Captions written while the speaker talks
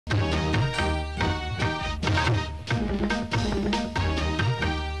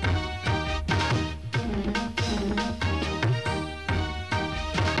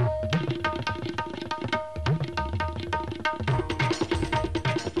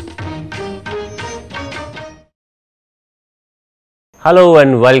Hello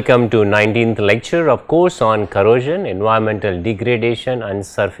and welcome to 19th lecture of course on corrosion, environmental degradation and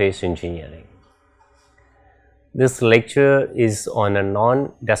surface engineering. This lecture is on a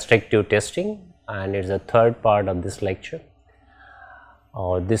non-destructive testing and it is the third part of this lecture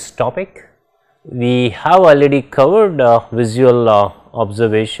or this topic. We have already covered visual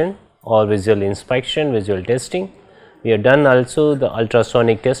observation or visual inspection, visual testing. We have done also the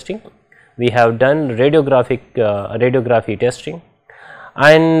ultrasonic testing. We have done radiography testing.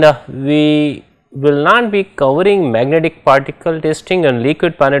 And we will not be covering magnetic particle testing and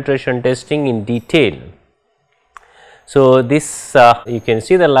liquid penetration testing in detail. So, this you can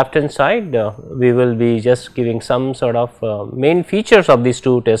see the left hand side, we will be just giving some sort of main features of these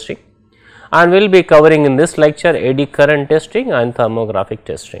two testing, and we will be covering in this lecture eddy current testing and thermographic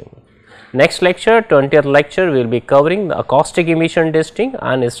testing. Next lecture, 20th lecture, we will be covering the acoustic emission testing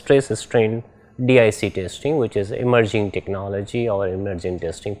and stress strain DIC testing, which is emerging technology or emerging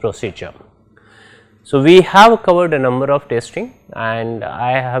testing procedure. So, we have covered a number of testing and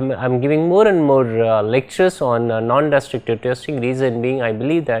I am giving more and more lectures on non-destructive testing. Reason being, I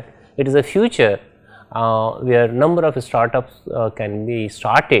believe that it is a future where number of startups can be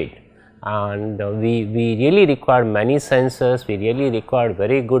started, and we really require many sensors, we really require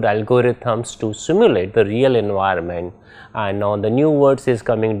very good algorithms to simulate the real environment, and now the new words is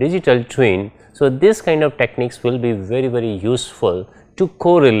coming digital twin. So, this kind of techniques will be very useful to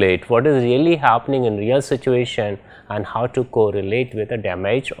correlate what is really happening in real situation and how to correlate with a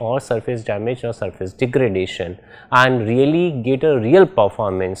damage or surface degradation and really get a real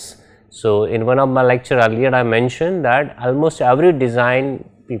performance. So, in one of my lecture earlier I mentioned that almost every design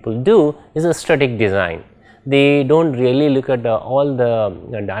people do is a static design. They do not really look at all the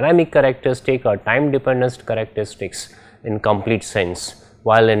dynamic characteristic or time dependence characteristics in complete sense.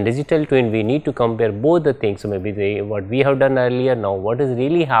 While in digital twin we need to compare both the things, so maybe what we have done earlier, now what is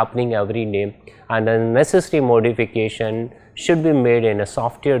really happening every day, and then necessary modification should be made in a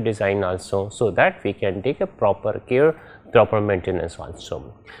software design also, so that we can take a proper care, proper maintenance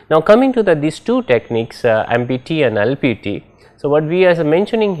also. Now, coming to these two techniques MPT and LPT. So, what we are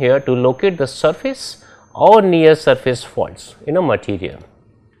mentioning here to locate the surface or near surface faults in a material.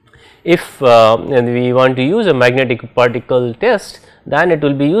 If we want to use a magnetic particle test, then it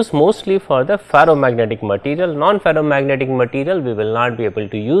will be used mostly for the ferromagnetic material. Non-ferromagnetic material we will not be able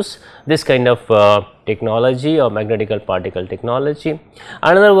to use this kind of technology or magnetic particle technology.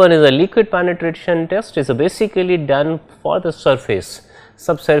 Another one is a liquid penetration test, is basically done for the surface.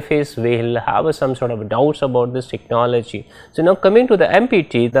 Subsurface we will have some sort of doubts about this technology. So, now coming to the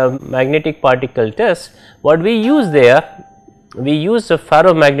MPT, the magnetic particle test, what we use there, we use the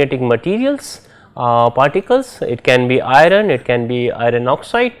ferromagnetic materials particles. It can be iron, it can be iron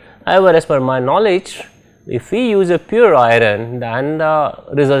oxide. However, as per my knowledge, if we use a pure iron, then the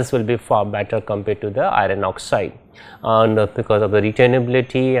results will be far better compared to the iron oxide, and because of the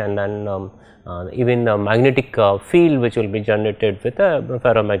retainability and then even the magnetic field which will be generated with the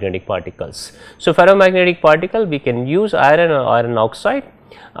ferromagnetic particles. So, ferromagnetic particle we can use iron or iron oxide,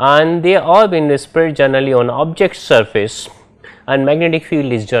 and they are been spread generally on object surface, and magnetic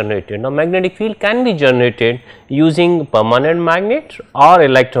field is generated. Now, magnetic field can be generated using permanent magnet or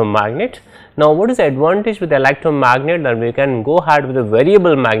electromagnet. Now, what is the advantage with electromagnet? That we can go ahead with a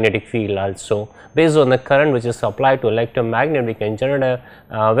variable magnetic field also. Based on the current which is supplied to electromagnet, we can generate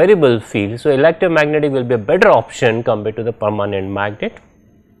a variable field. So, electromagnetic will be a better option compared to the permanent magnet.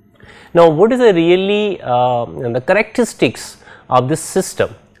 Now, what is the really the characteristics of this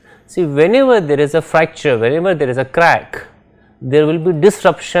system? See, whenever there is a fracture, whenever there is a crack, there will be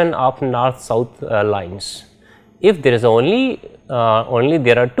disruption of north-south lines. If there is only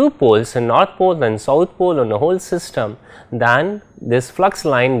there are two poles, a north pole and south pole on the whole system, then this flux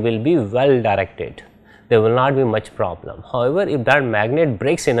line will be well directed. There will not be much problem. However, if that magnet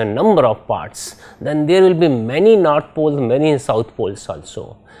breaks in a number of parts, then there will be many north poles, many south poles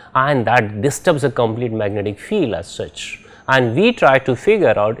also, and that disturbs the complete magnetic field as such. And we try to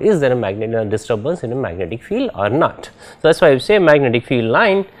figure out, is there a magnetic disturbance in a magnetic field or not. So, that is why I say magnetic field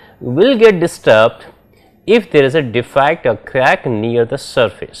line will get disturbed if there is a defect or crack near the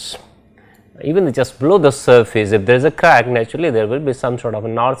surface. Even just below the surface, if there is a crack, naturally there will be some sort of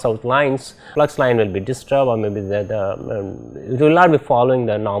north-south lines, flux line will be disturbed, or maybe it will not be following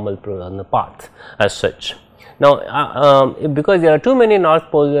the normal path as such. Now, because there are too many north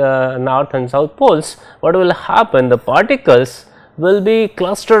and south poles, what will happen, the particles will be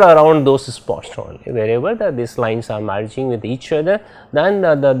clustered around those spots only. Wherever these lines are merging with each other, then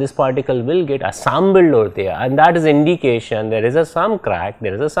this particle will get assembled over there, and that is indication there is some crack,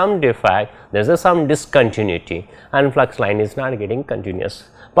 there is some defect, there is some discontinuity, and flux line is not getting continuous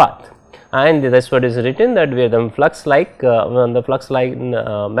path. And that is what is written, that where the flux magnetic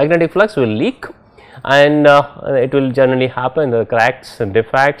flux will leak, and it will generally happen the cracks and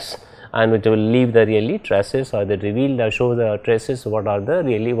defects, and which will leave the really traces, or the reveal or show the traces what are the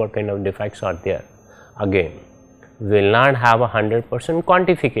really what kind of defects are there. Again, we will not have 100%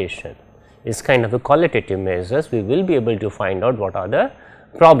 quantification. It's kind of a qualitative measures, we will be able to find out what are the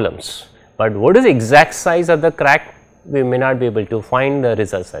problems, but what is the exact size of the crack, we may not be able to find the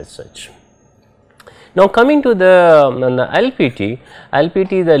results as such. Now, coming to the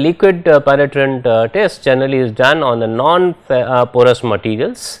LPT, the liquid penetrant test generally is done on the non-porous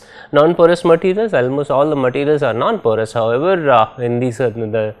materials. Non-porous materials, almost all the materials are non-porous. However, in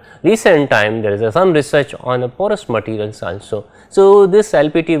the recent time there is some research on the porous materials also. So, this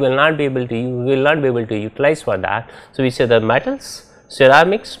LPT will not be able to utilize for that. So, we say the metals,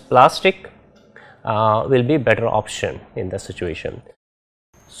 ceramics, plastic will be better option in the situation.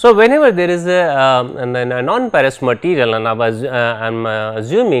 So, whenever there is a non-porous material, and I am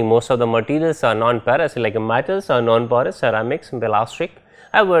assuming most of the materials are non-porous, like metals are non-porous, ceramics, plastic.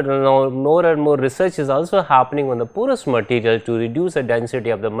 However, now more and more research is also happening on the porous material to reduce the density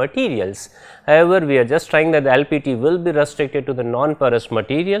of the materials. However, we are just trying that the LPT will be restricted to the non-porous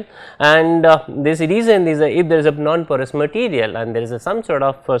material, and this reason is that if there is a non-porous material and there is some sort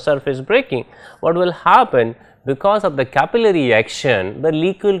of surface breaking, what will happen? Because of the capillary action, the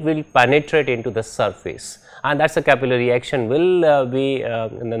liquid will penetrate into the surface, and that is the capillary action will be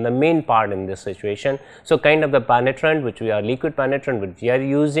the main part in this situation. So, kind of the penetrant which we are liquid penetrant which we are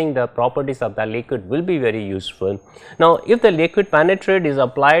using, the properties of the liquid will be very useful. Now, if the liquid penetrant is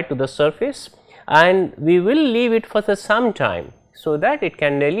applied to the surface, and we will leave it for some time, so that it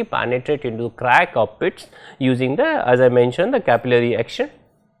can really penetrate into crack or pits using the, as I mentioned, the capillary action.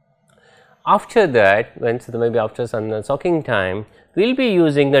 After that, maybe after some soaking time, we will be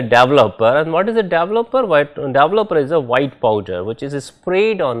using the developer. And what is a developer? Developer is a white powder which is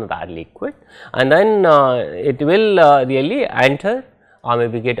sprayed on that liquid, and then it will really enter or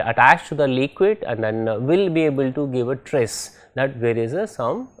maybe get attached to the liquid, and then will be able to give a trace that there is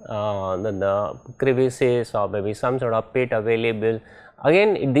some the crevices or maybe some sort of pit available.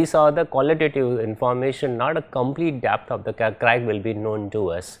 Again, these are the qualitative information, not a complete depth of the crack will be known to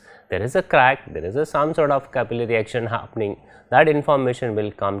us. There is a crack, there is some sort of capillary action happening, that information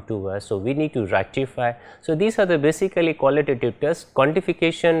will come to us. So, we need to rectify. So, these are the basically qualitative tests.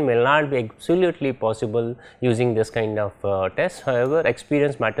 Quantification will not be absolutely possible using this kind of test. However,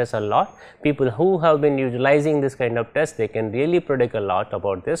 experience matters a lot. People who have been utilizing this kind of test, they can really predict a lot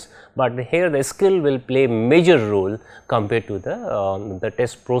about this, but here the skill will play major role compared to the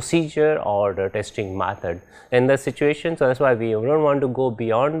test procedure or the testing method in the situation. So, that is why we do not want to go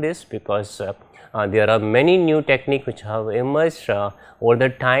beyond this, because there are many new techniques which have emerged over the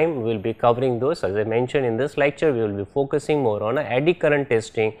time. We will be covering those. As I mentioned in this lecture, we will be focusing more on eddy current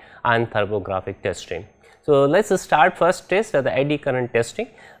testing and thermographic testing. So, let us start first test the eddy current testing.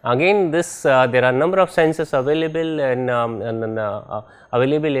 Again, this there are number of sensors available in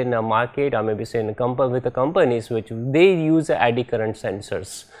a market, or maybe say in with the companies which they use eddy current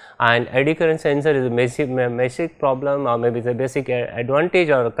sensors. And eddy current sensor is a basic problem, or maybe the basic advantage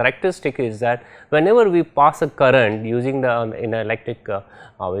or characteristic is that whenever we pass a current using the in electric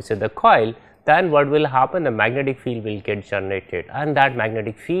we say the coil, then what will happen, the magnetic field will get generated, and that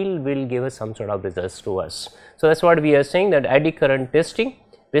magnetic field will give us some sort of results to us. So, that is what we are saying, that eddy current testing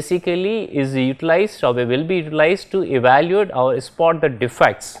basically is utilized or will be utilized to evaluate or spot the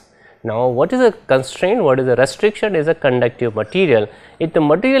defects. Now, what is a constraint, what is a restriction is a conductive material. If the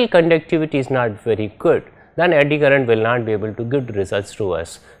material conductivity is not very good, then eddy current will not be able to give results to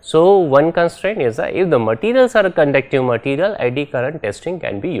us. So, one constraint is that if the materials are a conductive material, eddy current testing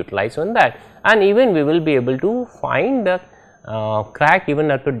can be utilized on that, and even we will be able to find the crack even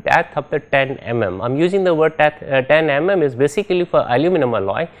up to depth up to 10 mm. I am using the word 10 mm is basically for aluminum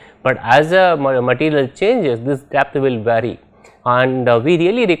alloy, but as the material changes, this depth will vary, and we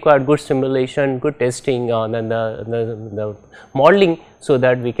really require good simulation, good testing and the modeling, so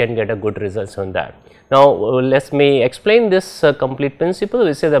that we can get a good results on that. Now, let me explain this complete principle.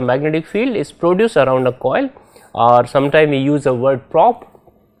 We say the magnetic field is produced around a coil, or sometimes we use the word probe.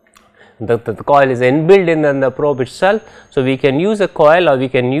 The coil is inbuilt in the probe itself. So, we can use a coil or we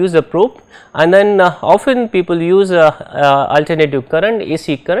can use a probe, and then often people use alternative current,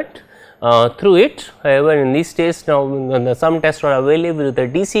 AC current, through it. However, in these tests now some tests are available with a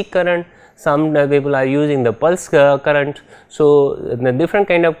DC current, some people are using the pulse current. So, the different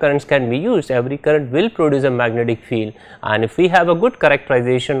kind of currents can be used. Every current will produce a magnetic field, and if we have a good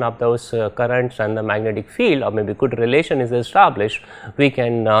characterization of those currents and the magnetic field, or maybe good relation is established, we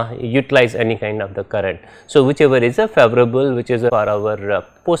can utilize any kind of the current. So, whichever is a favorable, which is for our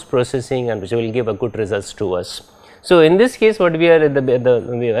post processing, and which will give a good results to us. So, in this case what we are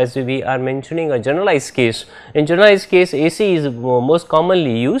as we are mentioning a generalized case. In generalized case, AC is most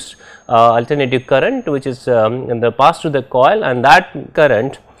commonly used, alternative current, which is passed through the coil, and that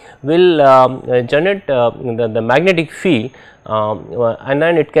current will generate the magnetic field, and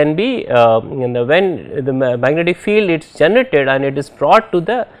then it can be when the magnetic field is generated and it is brought to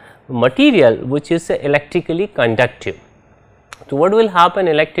the material which is electrically conductive. So, what will happen,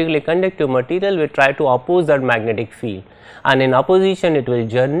 electrically conductive material will try to oppose that magnetic field, and in opposition it will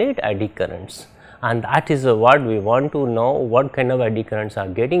generate eddy currents, and that is what we want to know, what kind of eddy currents are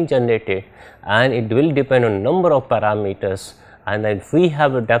getting generated, and it will depend on number of parameters. And if we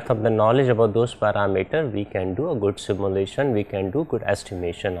have a depth of the knowledge about those parameters, we can do a good simulation, we can do good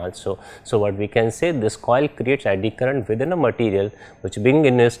estimation also. So, what we can say, this coil creates eddy current within a material which being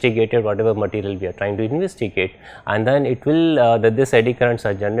investigated, whatever material we are trying to investigate, and then it will this eddy currents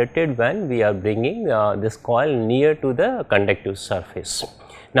are generated when we are bringing this coil near to the conductive surface.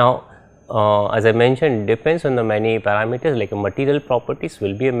 Now, as I mentioned, depends on the many parameters, like material properties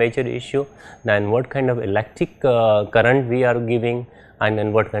will be a major issue, then what kind of electric current we are giving, and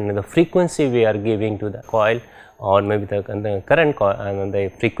then what kind of the frequency we are giving to the coil, or maybe the current coil and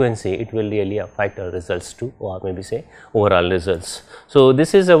the frequency, it will really affect our results too, or maybe say overall results. So,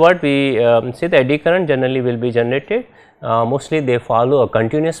 this is what we say, the eddy current generally will be generated. Mostly they follow a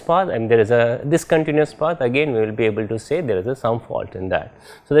continuous path, and there is a discontinuous path, again we will be able to say there is some fault in that.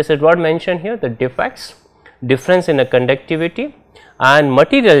 So, this is what mentioned here, the defects, difference in the conductivity and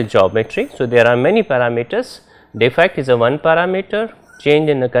material geometry. So, there are many parameters, defect is a one parameter, change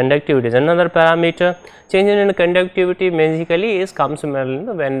in the conductivity is another parameter. Change in the conductivity basically comes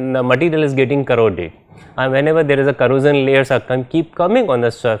when the material is getting corroded, and whenever there is a corrosion layers keep coming on the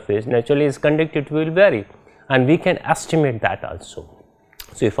surface, naturally its conductivity will vary, and we can estimate that also.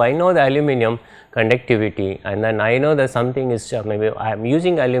 So, if I know the aluminum conductivity, and then I know that something is maybe I am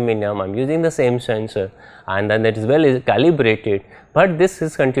using aluminum, I am using the same sensor, and then that is well calibrated, but this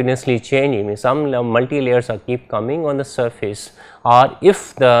is continuously changing, some multi layers are keep coming on the surface, or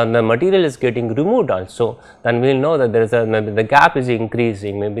if the material is getting removed also, then we will know that there is a maybe the gap is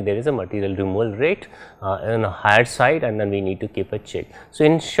increasing, maybe there is a material removal rate on a higher side, and then we need to keep a check. So,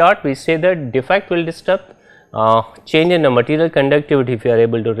 in short we say that defect will disturb, change in the material conductivity if you are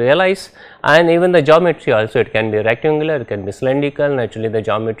able to realize, and even the geometry also, it can be rectangular, it can be cylindrical, naturally the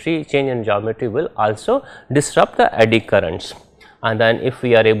geometry, change in geometry will also disrupt the eddy currents. And then if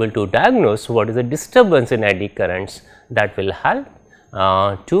we are able to diagnose what is the disturbance in eddy currents, that will help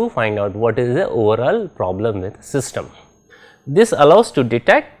to find out what is the overall problem with the system. This allows to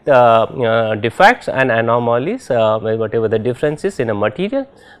detect defects and anomalies, whatever the differences in a material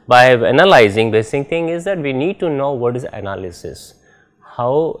by analyzing. Basic thing is that we need to know what is analysis,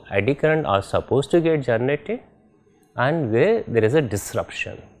 how eddy current are supposed to get generated, and where there is a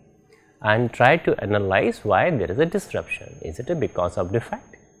disruption, and try to analyze why there is a disruption. Is it because of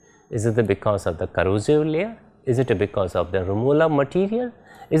defect? Is it because of the corrosive layer? Is it because of the removal of material?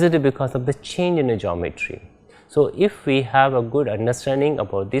 Is it because of the change in the geometry? So, if we have a good understanding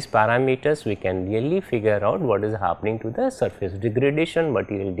about these parameters, we can really figure out what is happening to the surface degradation,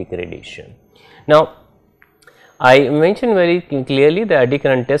 material degradation. Now, I mentioned very clearly the eddy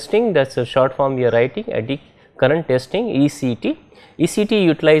current testing, that is a short form we are writing, eddy current testing, ECT. ECT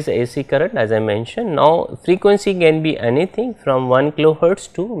utilize AC current, as I mentioned. Now, frequency can be anything from 1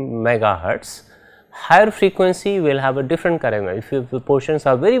 kilohertz to megahertz. Higher frequency will have a different character. If the portions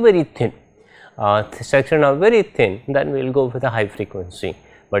are very thin, section are very thin, then we will go with a high frequency.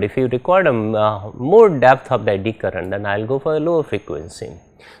 But if you require a more depth of the eddy current, then I will go for a lower frequency.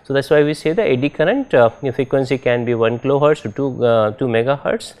 So, that is why we say the eddy current frequency can be 1 kilohertz to 2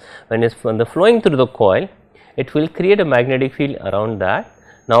 megahertz. When it is flowing through the coil, it will create a magnetic field around that.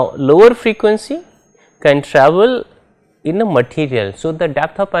 Now, lower frequency can travel in a material. So, the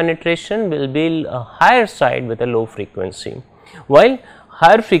depth of penetration will be a higher side with a low frequency, while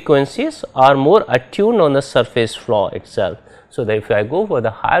higher frequencies are more attuned on the surface flow itself. So, that if I go for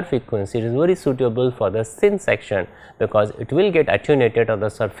the higher frequency, it is very suitable for the thin section, because it will get attenuated on the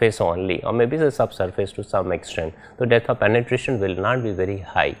surface only, or maybe the subsurface to some extent. So, depth of penetration will not be very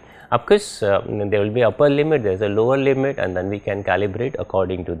high, Of course, there will be upper limit, there is a lower limit, and then we can calibrate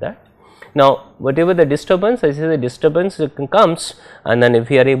according to that. Now, whatever the disturbance, I say the disturbance comes, and then if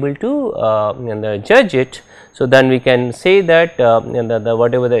we are able to judge it, so then we can say that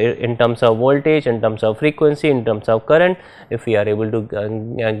whatever in terms of voltage, in terms of frequency, in terms of current, if we are able to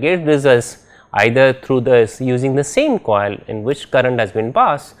get results either through using the same coil in which current has been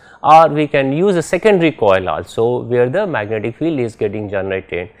passed, or we can use a secondary coil also where the magnetic field is getting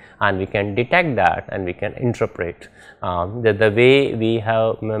generated, and we can detect that and we can interpret. The way we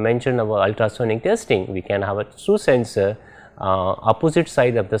have mentioned our ultrasonic testing, we can have a true sensor opposite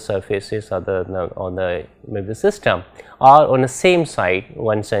side of the surfaces or the maybe system, or on the same side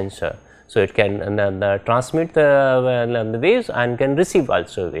one sensor. So, it can transmit the waves and can receive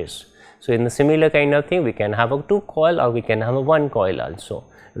also waves. So, in the similar kind of thing, we can have a 2 coil or we can have a 1 coil also.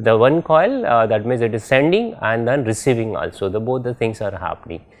 The 1 coil, that means it is sending and then receiving also, both the things are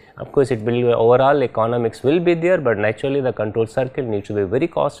happening. Of course, it will overall economics will be there, but naturally the control circuit needs to be very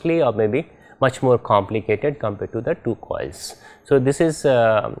costly or maybe much more complicated compared to the 2 coils. So, this is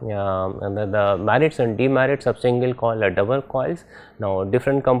the merits and demerits of single coil or double coils. Now,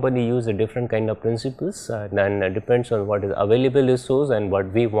 different company use a different kind of principles, then depends on what is available resource and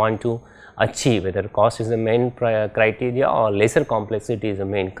what we want to achieve, whether cost is the main criteria or lesser complexity is the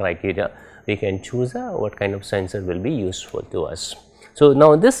main criteria. We can choose what kind of sensor will be useful to us. So,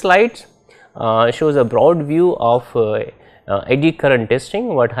 now this slide shows a broad view of eddy current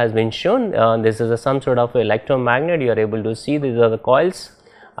testing. What has been shown, this is some sort of electromagnet. You are able to see these are the coils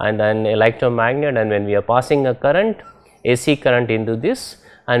and then electromagnet, and when we are passing a current, AC current into this,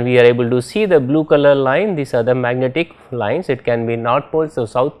 and we are able to see the blue color line, these are the magnetic lines. It can be north poles or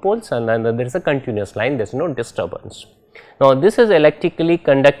south poles, and then there is a continuous line, there is no disturbance. Now, this is electrically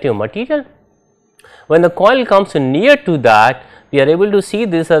conductive material. When the coil comes near to that, we are able to see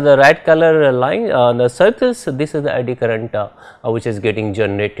these are the red color line, the circles, this is the eddy current which is getting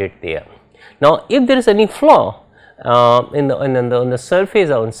generated there. Now, if there is any flaw on the surface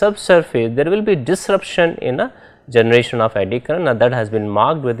or on subsurface, there will be disruption in a generation of eddy current, and that has been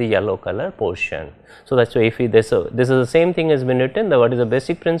marked with the yellow color portion. So, that is why if we this is the same thing has been written, what is the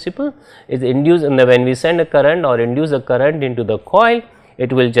basic principle is induced in when we send a current or induce a current into the coil,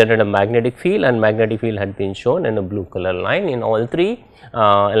 it will generate a magnetic field, and magnetic field had been shown in a blue color line in all 3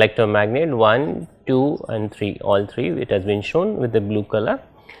 electromagnet 1, 2 and 3, all 3 it has been shown with the blue color.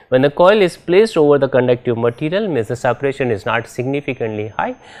 When the coil is placed over the conductive material, means the separation is not significantly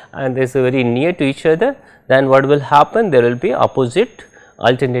high and this is very near to each other, then what will happen, there will be opposite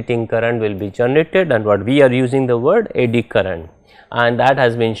alternating current will be generated, and what we are using the word eddy current, and that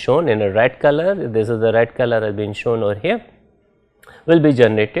has been shown in a red color. This is the red color has been shown over here, will be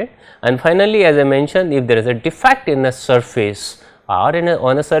generated. And finally, as I mentioned, if there is a defect in a surface or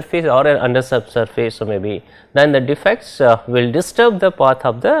on a surface or under subsurface, so maybe then the defects will disturb the path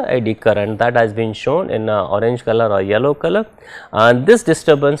of the eddy current, that has been shown in orange color or yellow color, and this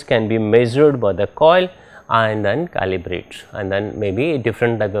disturbance can be measured by the coil and then calibrate, and then maybe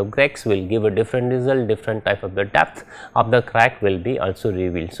different type of cracks will give a different result, different type of the depth of the crack will be also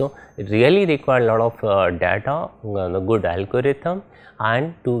revealed. So, it really requires a lot of data, good algorithm,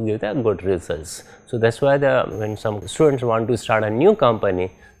 and to give the good results. So, that is why when some students want to start a new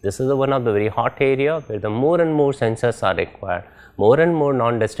company, this is one of the very hot area where the more and more sensors are required, more and more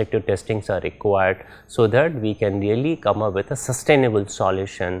non-destructive testings are required, so that we can really come up with a sustainable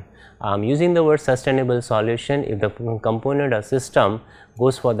solution. Using the word sustainable solution, if the component or system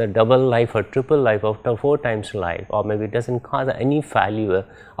goes for the double life or triple life after 4 times life, or maybe it does not cause any failure,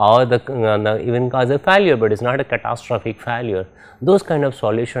 or even cause a failure, but it is not a catastrophic failure, those kind of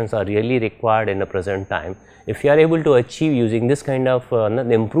solutions are really required in the present time. If you are able to achieve using this kind of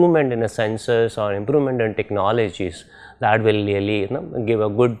improvement in the sensors or improvement in technologies, that will really give a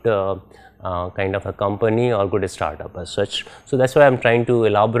good kind of a company or good startup as such. So, that is why I am trying to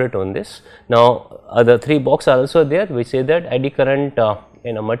elaborate on this. Now, the 3 boxes are also there, which say that eddy current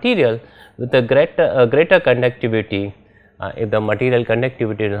in a material with a greater conductivity, if the material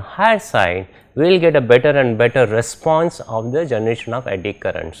conductivity is higher side, we will get a better and better response of the generation of eddy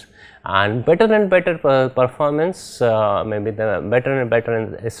currents, and better performance, maybe the better and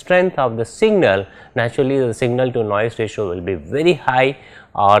better strength of the signal. Naturally, the signal to noise ratio will be very high,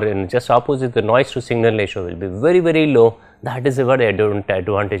 or in just opposite, the noise to signal ratio will be very low. That is where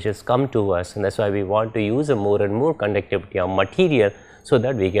advantages come to us, and that is why we want to use a more and more conductivity of material, so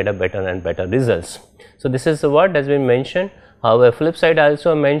that we get a better and better results. So, this is what has been mentioned. However, flip side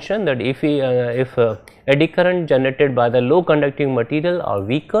also mentioned that if eddy current generated by the low conducting material are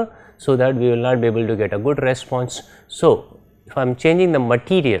weaker, so that we will not be able to get a good response. So, if I am changing the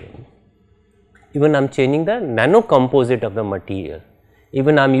material, even I am changing the nano composite of the material,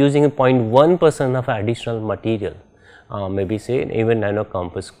 even I am using 0.1% of additional material, maybe say even nano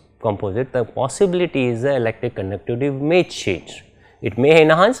composite, the possibility is the electric conductivity may change. It may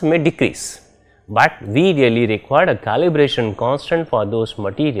enhance, may decrease, but we really require a calibration constant for those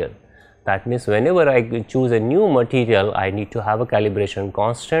material. That means, whenever I choose a new material, I need to have a calibration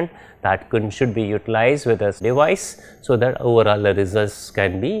constant that should be utilized with a device, so that overall the results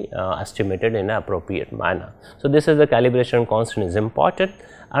can be estimated in an appropriate manner. So, this is the calibration constant is important.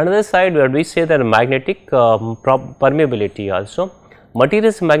 Another side where we say that magnetic permeability also,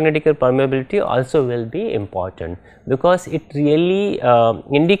 materials magnetic permeability also will be important, because it really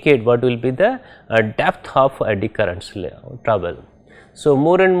indicate what will be the depth of eddy currents travel. So,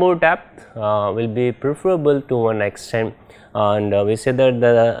 more and more depth will be preferable to one extent, and we say that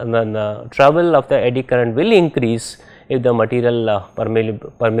the travel of the eddy current will increase if the material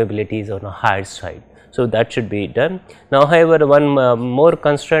permeability is on a higher side. So, that should be done. Now, however, one more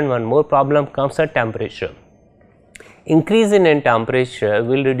constraint, one more problem comes at temperature. Increase in temperature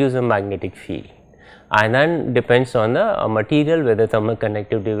will reduce the magnetic field, and then depends on the material whether thermal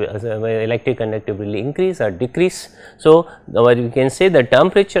conductivity, electric conductivity will increase or decrease. So, what you can say the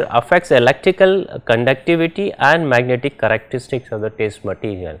temperature affects electrical conductivity and magnetic characteristics of the test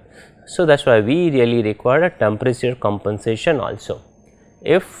material. So, that is why we really require a temperature compensation also.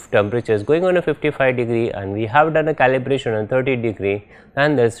 If temperature is going on a 55 degree and we have done a calibration on 30 degree,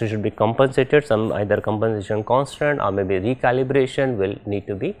 then this should be compensated, some either compensation constant or maybe recalibration will need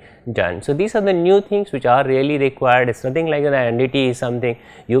to be done. So, these are the new things which are really required. It is nothing like the NDT is something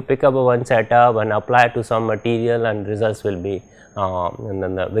you pick up one setup and apply to some material and results will be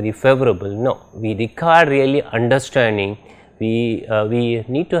very favorable. No, we require really understanding, we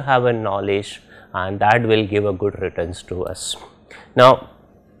need to have a knowledge, and that will give a good returns to us. Now,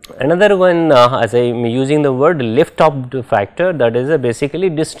 another one as I am using the word lift off factor, that is basically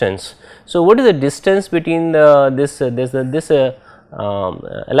distance. So, what is the distance between this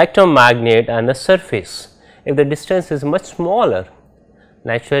electromagnet and the surface? If the distance is much smaller,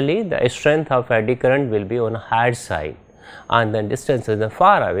 naturally the strength of eddy current will be on a higher side, and the distance is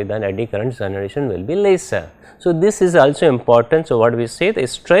far away, then eddy current generation will be lesser. So, this is also important. So, what we say, the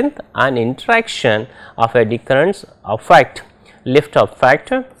strength and interaction of eddy currents affect lift off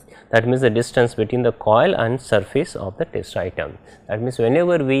factor, that means the distance between the coil and surface of the test item. That means,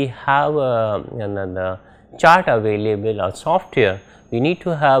 whenever we have the chart available or software, we need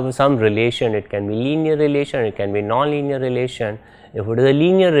to have some relation. It can be linear relation, it can be non-linear relation. If it is a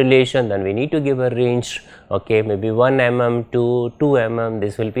linear relation, then we need to give a range, okay, maybe 1 mm to 2 mm,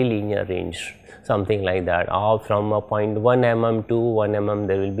 this will be linear range, something like that, or from a point 1 mm to 1 mm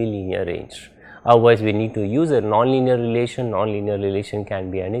there will be linear range. Otherwise, we need to use a non-linear relation. Non-linear relation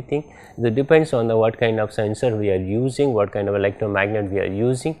can be anything. It depends on what kind of sensor we are using, what kind of electromagnet we are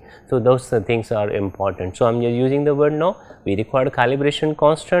using. So, those things are important. So, I am just using the word now. We require a calibration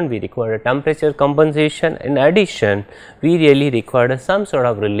constant, we require a temperature compensation. In addition, we really require some sort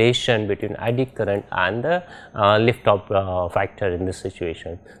of relation between eddy current and the lift off factor in this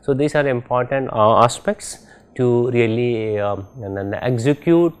situation. So, these are important aspects to really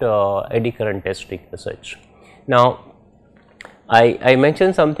execute eddy current testing research. Now, I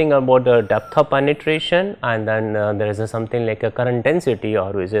mentioned something about the depth of penetration, and then there is something like a current density,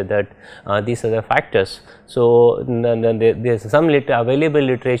 or we say that these are the factors. So, there is some available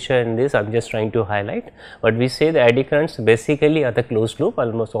literature in this, I am just trying to highlight, but we say the eddy currents basically are the closed loop.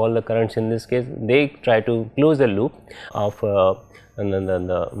 Almost all the currents in this case, they try to close the loop of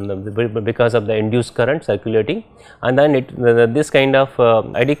because of the induced current circulating, and then this kind of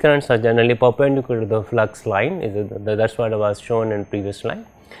eddy currents are generally perpendicular to the flux line. That is what was shown in previous slide.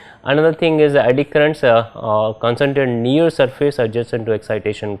 Another thing is the eddy currents are concentrated near surface adjacent to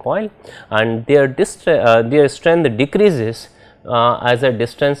excitation coil, and their strength decreases as the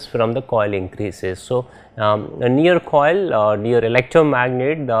distance from the coil increases. So, near coil near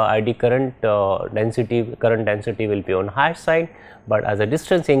electromagnet, the eddy current density will be on higher side, but as the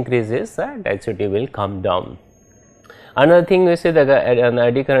distance increases, the density will come down. Another thing we say that the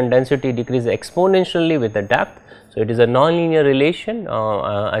eddy current density decreases exponentially with the depth. So, it is a non-linear relation,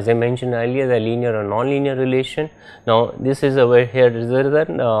 as I mentioned earlier, the linear or non-linear relation. Now, this is over here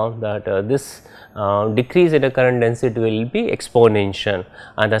that this decrease in the current density will be exponential,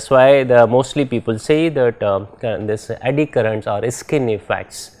 and that is why mostly people say that this eddy currents are skin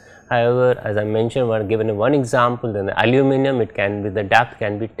effects, However, as I mentioned, we are given one example, then the aluminum, it can be, the depth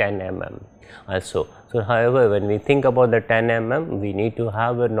can be 10 mm also. So, however, when we think about the 10 mm, we need to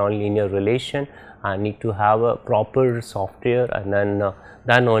have a nonlinear relation and need to have a proper software, and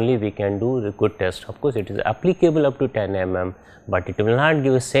then only we can do the good test. Of course, it is applicable up to 10 mm, but it will not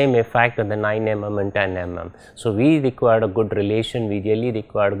give the same effect on the 9 mm and 10 mm. So, we require a good relation, we really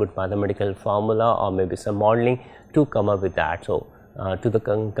require good mathematical formula or maybe some modeling to come up with that. So,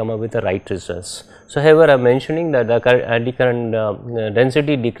 come up with the right results. So, however, I am mentioning that the eddy current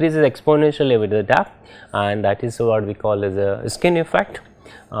density decreases exponentially with the depth, and that is what we call as a skin effect.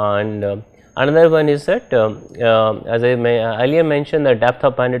 And another one is that as I earlier mentioned, the depth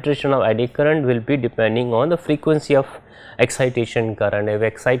of penetration of eddy current will be depending on the frequency of excitation current. If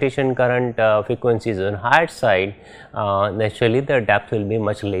excitation current frequency is on higher side, naturally the depth will be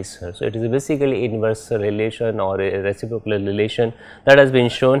much lesser. So, it is basically inverse relation or a reciprocal relation that has been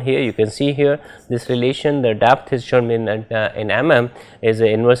shown here. You can see here this relation, the depth is shown in mm is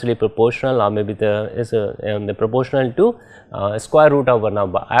inversely proportional, or maybe the proportional to square root of 1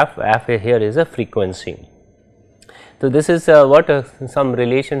 over f here is a frequency. So, this is what some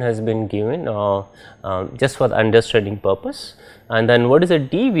relation has been given just for the understanding purpose. And then what is a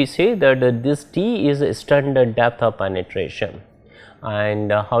D? We say that this D is a standard depth of penetration.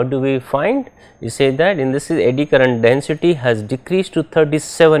 And how do we find? You say that in this is eddy current density has decreased to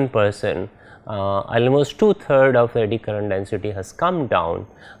 37%. Almost 2/3 of the eddy current density has come down,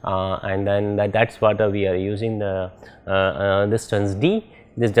 and then that is what we are using the distance D.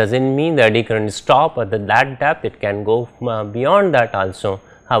 This does not mean the eddy current stop at that depth, it can go beyond that also.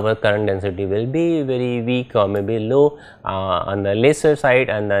 However, current density will be very weak or maybe low on the lesser side,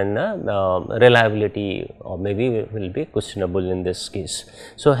 and then the reliability or maybe will be questionable in this case.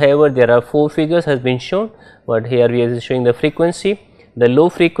 So, however, there are 4 figures has been shown, but here we are showing the frequency. The low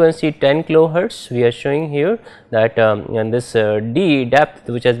frequency 10 kilohertz we are showing here that and this D depth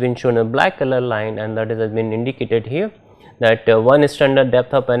which has been shown a black color line, and that has been indicated here, that one is standard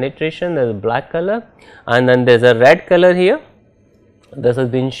depth of penetration, there is black color, and then there is a red color here. This has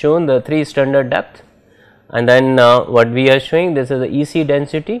been shown the 3 standard depth, and then what we are showing, this is the EC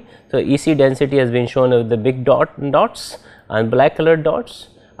density. So, EC density has been shown with the big dots and black colored dots,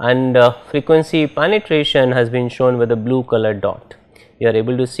 and frequency penetration has been shown with the blue colored dot. You are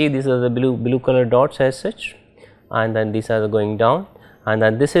able to see these are the blue colored dots as such, and then these are going down, and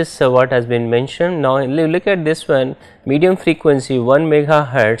then this is what has been mentioned. Now, look at this one, medium frequency 1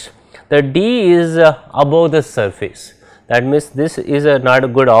 megahertz, the D is above the surface. That means this is not a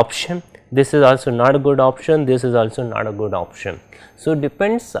good option, this is also not a good option, this is also not a good option. So,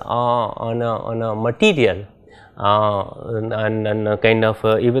 depends on a material and kind of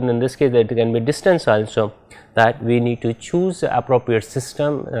even in this case it can be distance also, that we need to choose appropriate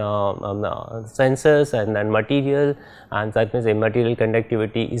system sensors and material, and that means a material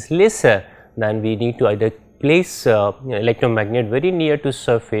conductivity is lesser, then we need to either place electromagnet very near to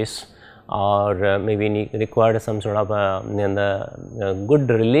surface, or maybe require some sort of good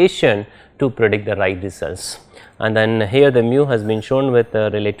relation to predict the right results. And then here the mu has been shown with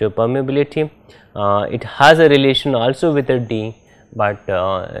relative permeability. It has a relation also with a D, but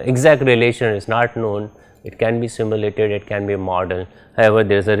exact relation is not known. It can be simulated, it can be modeled. However,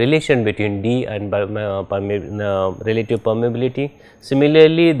 there is a relation between D and relative permeability.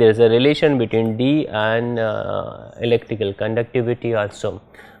 Similarly, there is a relation between D and electrical conductivity also,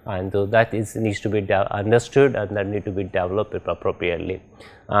 and so that needs to be understood, and that need to be developed appropriately.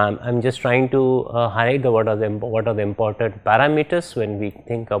 I am just trying to highlight what are the important parameters when we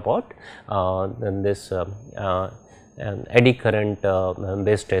think about this eddy current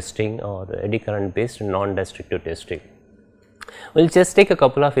based testing or eddy current based non-destructive testing. We will just take a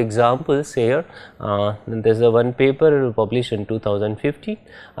couple of examples here. There is one paper published in 2050,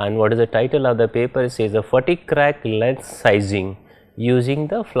 and what is the title of the paper? It says a fatigue crack length sizing using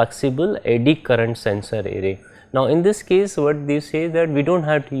the flexible eddy current sensor array. Now, in this case what they say that we do not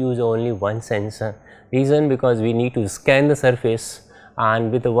have to use only one sensor, reason because we need to scan the surface,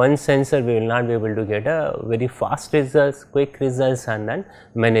 and with one sensor we will not be able to get a very fast results, quick results, and then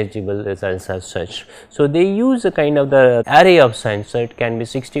manageable results as such. So, they use a kind of the array of sensor, it can be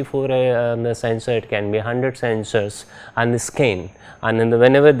 64 the sensor, it can be 100 sensors, and the scan, and then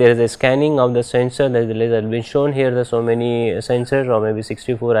whenever there is a scanning of the sensor, there has been shown here the so many sensors or maybe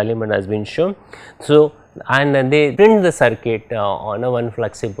 64 element has been shown. So, and then they print the circuit on a one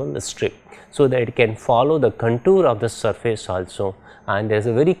flexible strip, so that it can follow the contour of the surface also, and there is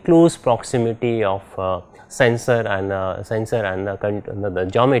a very close proximity of sensor and the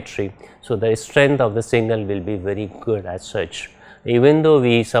geometry. So, the strength of the signal will be very good as such. even though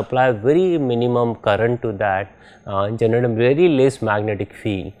we supply very minimum current to that, generate a very less magnetic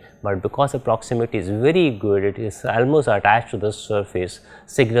field, but because the proximity is very good, it is almost attached to the surface,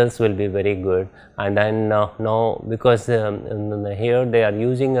 signals will be very good. And then now because here they are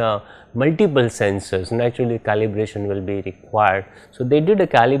using multiple sensors, naturally calibration will be required. So, they did a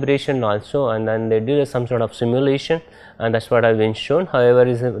calibration also, and then they did some sort of simulation, and that is what I have been shown. However,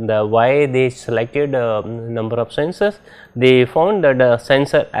 is the why they selected number of sensors, they found that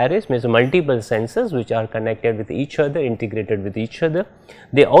sensor arrays means multiple sensors which are connected with each other, integrated with each other,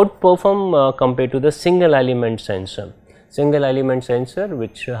 they outperform compared to the single element sensor. Single element sensor,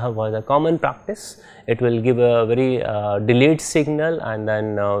 which was a common practice, it will give a very delayed signal, and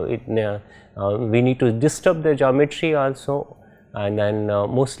then we need to disturb the geometry also, and then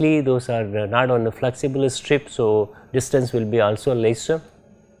mostly those are not on the flexible strip. So, distance will be also lesser,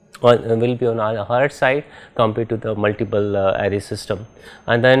 or will be on a higher side compared to the multiple array system.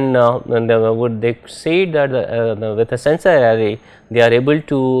 And then would they say that with a sensor array they are able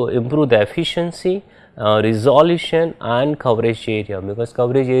to improve the efficiency, resolution and coverage area, because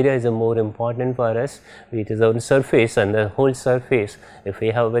coverage area is more important for us. It is on surface, and the whole surface, if we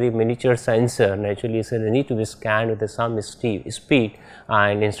have very miniature sensor, naturally so they need to be scanned with some speed,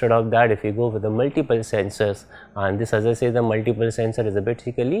 and instead of that if we go with the multiple sensors, and this, as I say, the multiple sensor is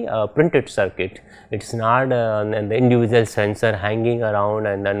basically a printed circuit, it is not the individual sensor hanging around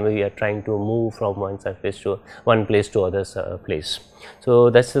and then we are trying to move from one surface to one place to other place. So,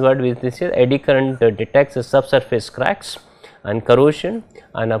 that is what this is. Eddy current detects the subsurface cracks and corrosion,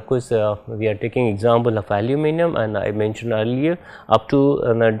 and of course, we are taking example of aluminum, and I mentioned earlier up to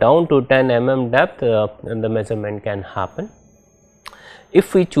down to 10 mm depth the measurement can happen.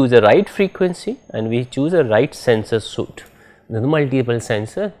 If we choose the right frequency and we choose a right sensor suite, the multiple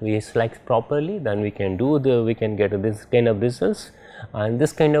sensor we select properly, then we can get this kind of results, and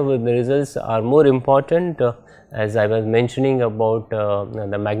this kind of results are more important as I was mentioning about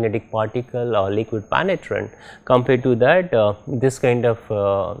the magnetic particle or liquid penetrant. Compared to that, this kind of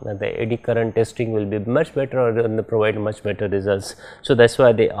the eddy current testing will be much better and provide much better results. So, that is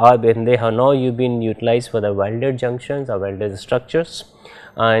why they are, when they have now been utilized for the welded junctions or welded structures.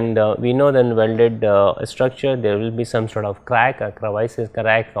 And we know that in welded structure there will be some sort of crack, a crevices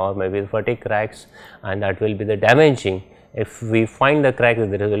crack or maybe fatigue cracks, and that will be the damaging. If we find the crack,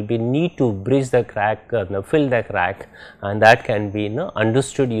 there will be need to bridge the crack, fill the crack, and that can be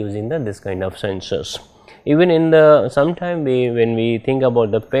understood using this kind of sensors. Even in the sometime when we think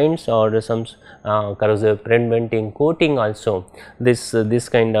about the paints or some corrosive preventing coating also, this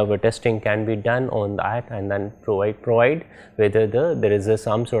kind of a testing can be done on that, and then provide whether there is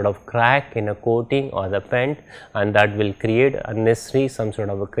some sort of crack in a coating or the paint, and that will create unnecessary some sort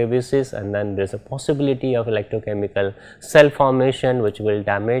of a crevices, and then there is a possibility of electrochemical cell formation which will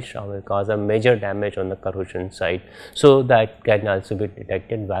damage or will cause a major damage on the corrosion side. So, that can also be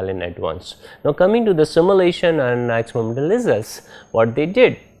detected well in advance. Now, coming to the simulation and experimental results, what they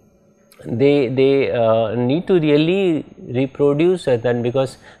did, they need to really reproduce then,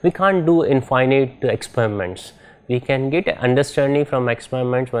 because we can't do infinite experiments. We can get understanding from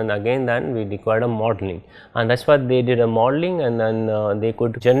experiments, when again then we required a modeling, and that is what they did a modeling, and then they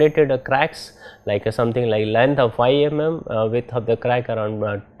could generated a cracks like something like length of 5 mm, width of the crack around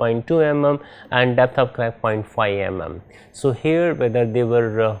 0.2 mm and depth of crack 0.5 mm. So, here whether they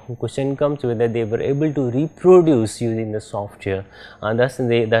were question comes whether they were able to reproduce using the software, and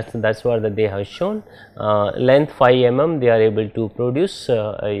that's what they have shown. Length 5 mm they are able to produce,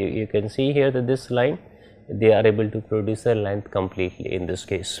 you can see here that this line they are able to produce a length completely in this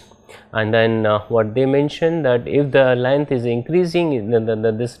case. And then what they mentioned, that if the length is increasing,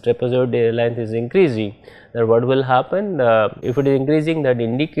 this trapezoid length is increasing, then what will happen? If it is increasing, that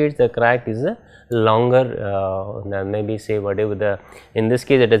indicates the crack is a longer, maybe say whatever in this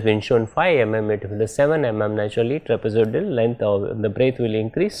case it has been shown 5 mm, if it is 7 mm, naturally trapezoidal length of the breadth will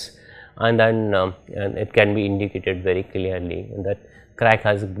increase, and then and it can be indicated very clearly that crack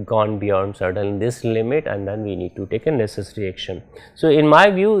has gone beyond certain this limit, and then we need to take a necessary action. So, in my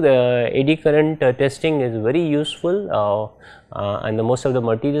view, the eddy current testing is very useful, and most of the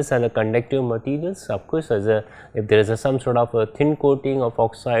materials are the conductive materials. Of course, if there is some sort of a thin coating of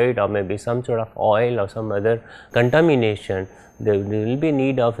oxide or maybe some sort of oil or some other contamination, there will be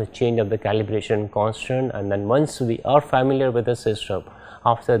need of a change of the calibration constant, and then once we are familiar with the system,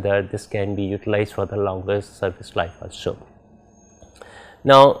 after that this can be utilized for the longer service life also.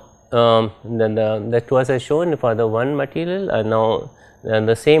 Now, that was shown for the one material, and now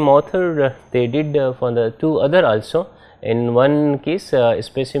the same author they did for the two other also. In one case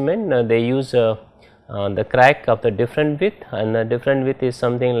specimen they use the crack of the different width, and the different width is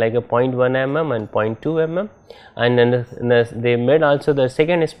something like a 0.1 mm and 0.2 mm, and then they made also the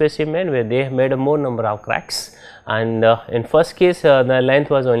second specimen where they made a more number of cracks, and in first case the length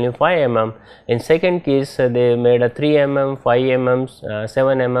was only 5 mm, in second case they made a 3 mm, 5 mm,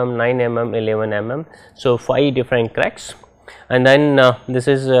 7 mm, 9 mm, 11 mm, so 5 different cracks. And then this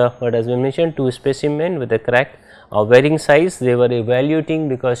is what has been mentioned, 2 specimen with a crack of varying size. They were evaluating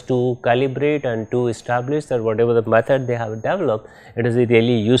because to calibrate and to establish that whatever the method they have developed, it is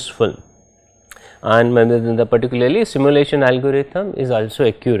really useful, and the particularly simulation algorithm is also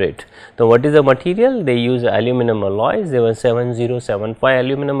accurate. So, what is the material? They use aluminum alloys, they were 7075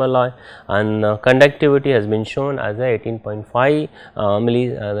 aluminum alloy, and conductivity has been shown as a 18.5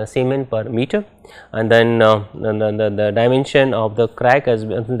 the Siemens per meter, and then the dimension of the crack has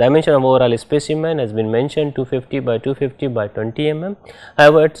been, the dimension of overall specimen has been mentioned 250 by 250 by 20 mm.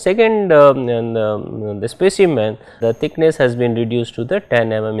 However, at second the specimen, the thickness has been reduced to the 10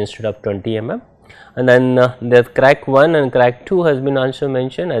 mm instead of 20 mm. And then the crack 1 and crack 2 has been also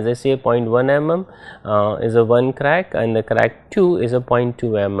mentioned, as I say 0.1 mm is a 1 crack, and the crack 2 is a 0.2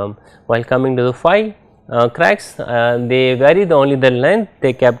 mm. While coming to the 5 cracks, they vary only the length,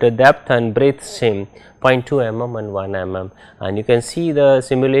 they kept the depth and breadth same, 0.2 mm and 1 mm, and you can see the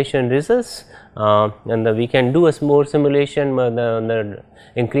simulation results, and we can do a more simulation, the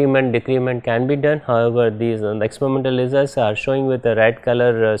increment decrement can be done. However, these the experimental results are showing with the red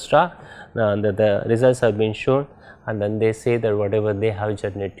color star, the results have been shown, and then they say that whatever they have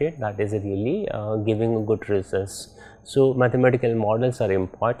generated, that is really giving good results. So, mathematical models are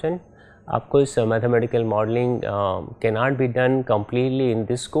important. Of course, mathematical modeling cannot be done completely in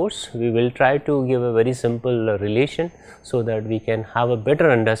this course. We will try to give a very simple relation so that we can have a better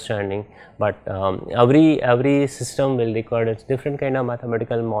understanding, but every system will require a different kind of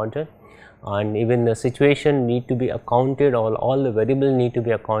mathematical model, and even the situation need to be accounted, all the variables need to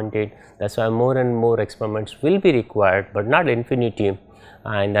be accounted. That is why more and more experiments will be required, but not infinity.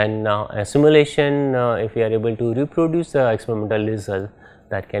 And then a simulation, if we are able to reproduce the experimental result,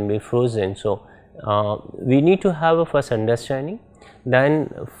 that can be frozen. So, we need to have a first understanding, then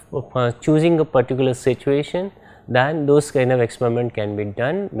choosing a particular situation, then those kind of experiment can be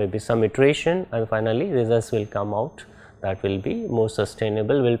done, maybe some iteration, and finally results will come out that will be more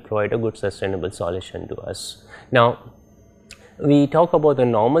sustainable, will provide a good sustainable solution to us. Now, we talk about the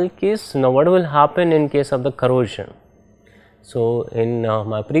normal case. Now, what will happen in case of the corrosion? So, in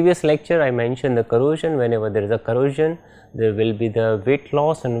my previous lecture I mentioned the corrosion. Whenever there is a corrosion, there will be the weight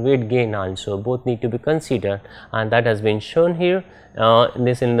loss and weight gain also, both need to be considered, and that has been shown here.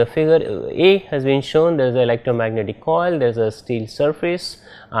 This in the figure A has been shown, there is an electromagnetic coil, there is a steel surface,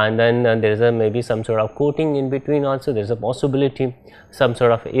 and then there is a maybe some sort of coating in between also, there is a possibility some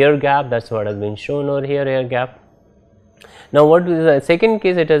sort of air gap, that is what has been shown over here, air gap. Now, what is the second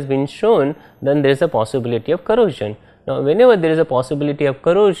case? It has been shown, then there is a possibility of corrosion. Now, whenever there is a possibility of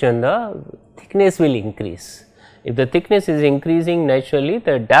corrosion, the thickness will increase. If the thickness is increasing, naturally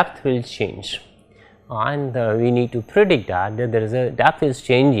the depth will change, and we need to predict that there is a depth is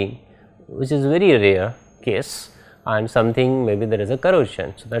changing, which is very rare case, and something maybe there is a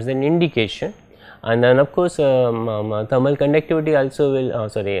corrosion. So, that is an indication, and then of course, thermal conductivity also will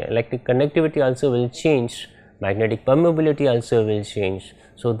electric conductivity also will change, magnetic permeability also will change.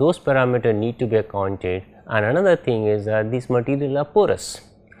 So, those parameters need to be accounted, and another thing is that these materials are porous.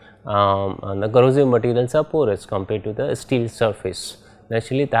 And the corrosive materials are porous compared to the steel surface.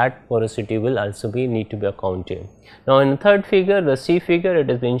 Naturally, that porosity will also need to be accounted. Now, in the third figure, the C figure, it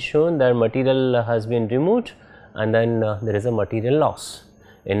has been shown that material has been removed, and then there is a material loss.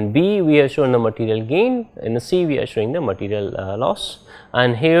 In B, we have shown the material gain. In the C, we are showing the material loss.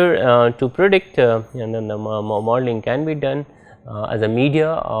 And here, to predict, and then the modeling can be done as a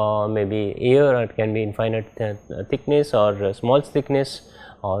media, or maybe air, or it can be infinite thickness or small thickness,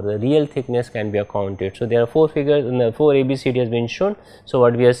 or the real thickness can be accounted. So, there are 4 figures, and the 4 ABCD has been shown. So,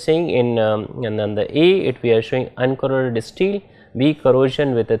 what we are saying in and then the A, we are showing uncorroded steel, B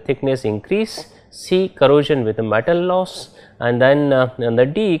corrosion with a thickness increase, C corrosion with a metal loss, and then and the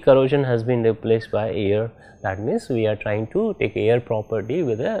D corrosion has been replaced by air. That means, we are trying to take air property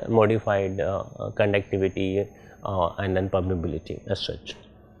with a modified conductivity and then permeability as such.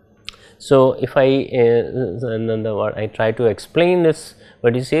 So, if I try to explain this,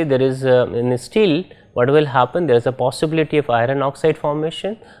 what you say, there is in steel what will happen? There is a possibility of iron oxide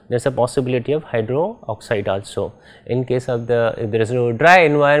formation, there is a possibility of hydroxide also. In case of if there is no dry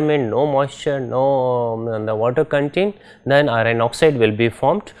environment, no moisture, no the water content, then iron oxide will be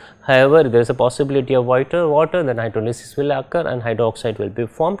formed. However, there is a possibility of water, then hydrolysis will occur and hydroxide will be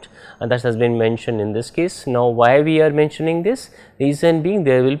formed, and that has been mentioned in this case. Now, why we are mentioning this? Reason being,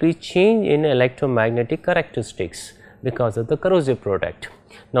 there will be change in electromagnetic characteristics because of the corrosive product.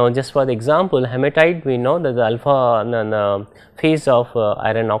 Now, just for the example, hematite, we know that the alpha phase of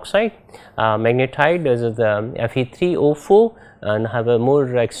iron oxide, magnetite is the Fe3O4 and have a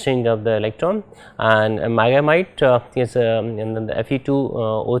more exchange of the electron, and magamite is the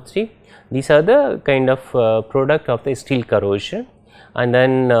Fe2O3. These are the kind of product of the steel corrosion. And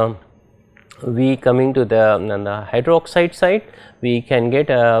then we coming to the hydroxide side, we can get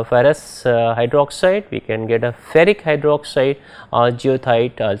a ferrous hydroxide, we can get a ferric hydroxide, or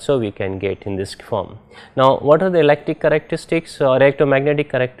geothite also we can get in this form. Now, what are the electric characteristics or electromagnetic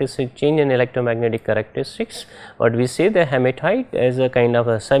characteristics, change in electromagnetic characteristics? What we say, the hematite is a kind of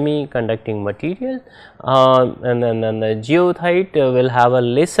a semi-conducting material, and then the geothite will have a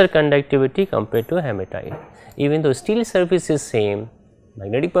lesser conductivity compared to hematite. Even though steel surface is same,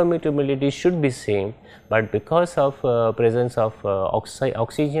 magnetic permittivity should be same, but because of presence of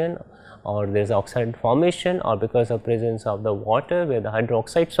oxygen, or there is oxide formation, or because of presence of the water where the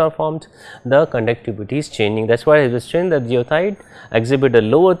hydroxides are formed, the conductivity is changing. That is why it is shown that geothite exhibit a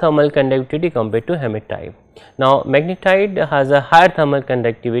lower thermal conductivity compared to hematite. Now, magnetite has a higher thermal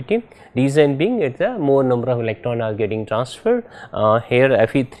conductivity, reason being it is a more number of electrons are getting transferred. Here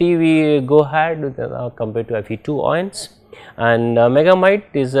Fe3 we go ahead with compared to Fe2 ions. And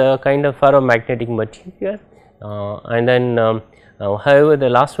megamite is a kind of ferromagnetic material, and then however, the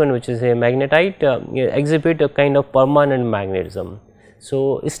last one, which is a magnetite, exhibit a kind of permanent magnetism.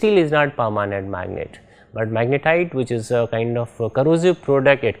 So, steel is not permanent magnet, but magnetite, which is a kind of a corrosive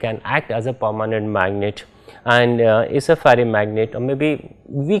product, it can act as a permanent magnet, and is a ferrimagnet, or maybe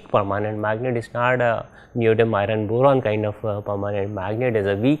weak permanent magnet. Is not a neodymium iron boron kind of permanent magnet, is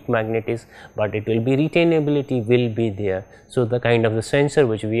a weak magnet is, but it will be retainability will be there. So, the kind of the sensor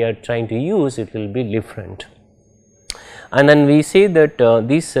which we are trying to use, it will be different. And then we see that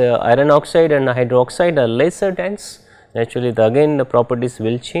these iron oxide and hydroxide are lesser dense. Naturally, again the properties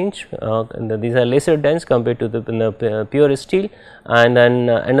will change, these are lesser dense compared to the pure steel, and then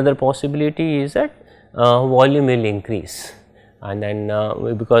another possibility is that volume will increase, and then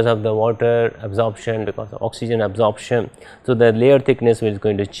because of the water absorption, because of oxygen absorption. So, the layer thickness is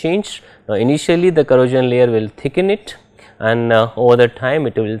going to change. Now, initially the corrosion layer will thicken it, and over the time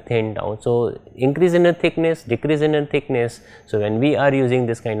it will thin down. So, increase in the thickness, decrease in the thickness. So, when we are using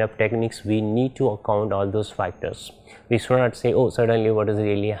this kind of techniques, we need to account all those factors. We should not say, oh, suddenly what is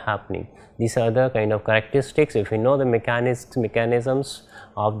really happening. These are the kind of characteristics. If we know the mechanisms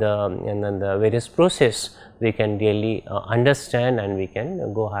of the various process, we can really understand, and we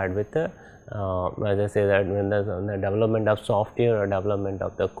can go ahead with the as I say that when the development of software or development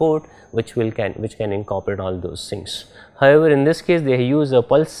of the code which can incorporate all those things. However, in this case they use a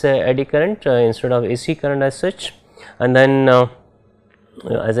pulse eddy current instead of AC current as such, and then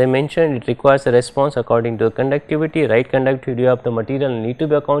as I mentioned, it requires a response according to conductivity, right conductivity of the material need to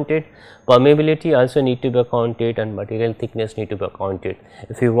be accounted, permeability also need to be accounted, and material thickness need to be accounted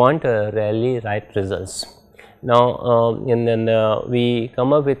if you want really right results. Now, and then we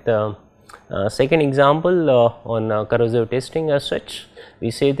come up with second example on corrosive testing as such. We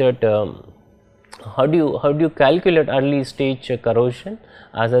say that how do you calculate early stage corrosion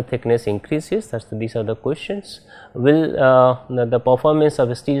as the thickness increases? These are the questions. Will the performance of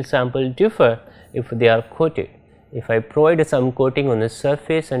a steel sample differ if they are coated? If I provide some coating on the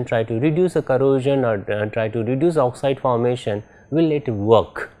surface and try to reduce the corrosion or try to reduce oxide formation, will it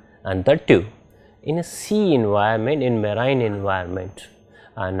work? And that too in a sea environment, in marine environment.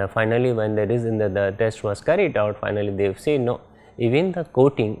 And finally, when there is the test was carried out, finally they say no, even the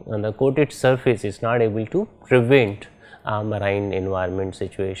coating on the coated surface is not able to prevent marine environment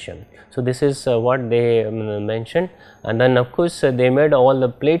situation. So, this is what they mentioned, and then of course, they made all the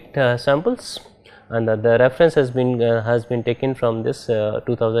plate samples, and the reference has been taken from this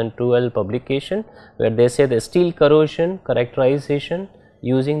 2012 publication, where they say the steel corrosion characterization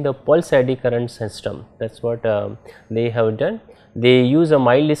using the pulse eddy current system. That is what they have done. They use a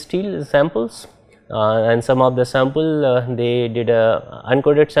mild steel samples, and some of the sample they did a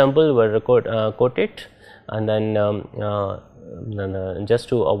uncoated sample were coated, and then just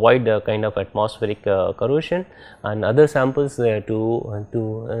to avoid the kind of atmospheric corrosion, and other samples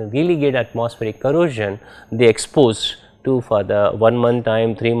to really get atmospheric corrosion, they exposed to for the 1 month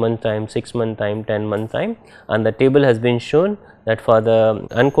time, 3 month time, 6 month time, 10 month time, and the table has been shown that for the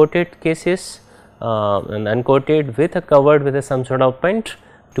uncoated cases and uncoated with a covered with some sort of paint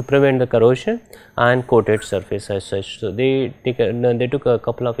to prevent the corrosion, and coated surface as such. So, they took a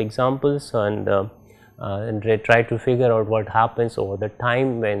couple of examples and they try to figure out what happens over the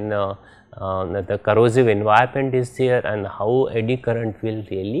time when the corrosive environment is there and how eddy current will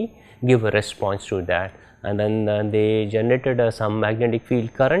really give a response to that. And then they generated some magnetic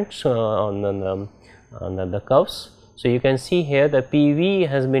field currents on the curves. So, you can see here the PV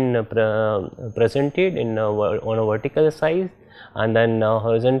has been presented in on a vertical side, and then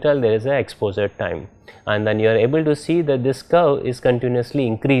horizontal there is a exposure time, and then you are able to see that this curve is continuously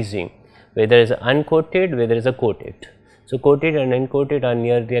increasing whether it is uncoated, whether it is a coated. So, coated and uncoated are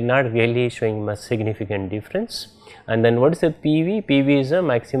near, they are not really showing much significant difference. And then what is the PV? PV is a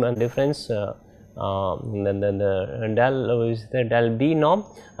maximum difference, then the del is the del B norm,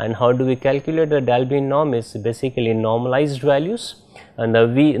 and how do we calculate the del B norm is basically normalized values, and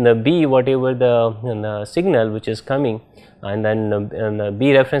the B whatever the signal which is coming, and then the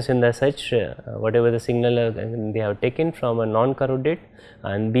B reference in the such whatever the signal they have taken from a non-corroded,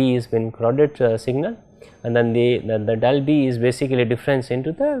 and B is been corroded signal, and then the del B is basically difference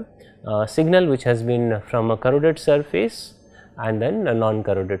into the signal which has been from a corroded surface and then a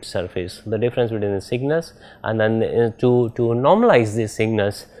non-corroded surface, the difference between the signals. And then to normalize these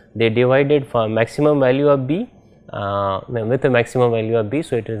signals, they divided for maximum value of B with a maximum value of B.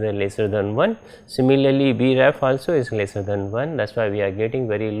 So, it is a lesser than 1. Similarly, B ref also is lesser than 1, that is why we are getting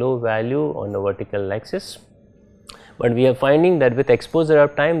very low value on the vertical axis. But we are finding that with exposure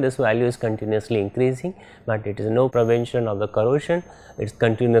of time this value is continuously increasing, but it is no prevention of the corrosion,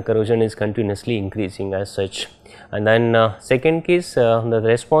 the corrosion is continuously increasing as such. And then second case, the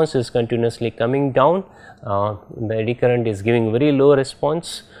response is continuously coming down, the eddy current is giving very low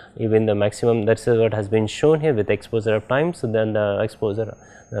response, even the maximum, that is what has been shown here with exposure of time. So, then the exposure,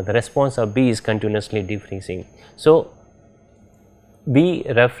 the response of B is continuously decreasing. So, B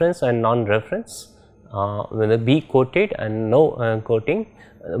reference and non-reference, when the B coated and no coating,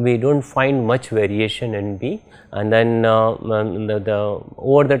 we do not find much variation in B, and then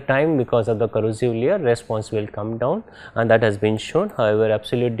over the time because of the corrosive layer response will come down, and that has been shown. However,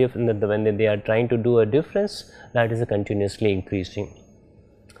 absolute difference when they are trying to do a difference, that is continuously increasing.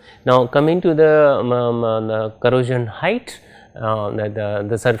 Now, coming to the corrosion height,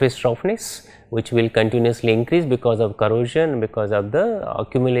 the surface roughness, which will continuously increase because of corrosion, because of the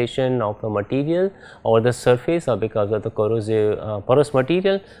accumulation of the material over the surface, or because of the corrosive porous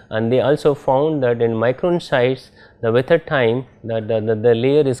material. And they also found that in micron size, the with the time the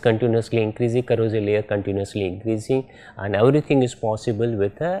layer is continuously increasing, corrosive layer continuously increasing, and everything is possible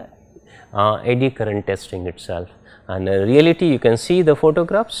with the eddy current testing itself. And in reality, you can see the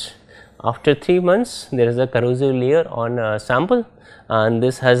photographs. After 3 months, there is a corrosive layer on a sample, and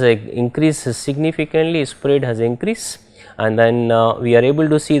this has increased significantly, spread has increased, and then we are able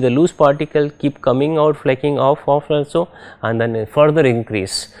to see the loose particle keep coming out, flaking off also, and then further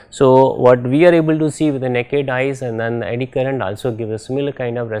increase. So, what we are able to see with the naked eyes, and then the eddy current also gives a similar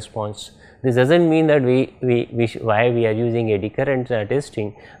kind of response. This does not mean that why we are using eddy current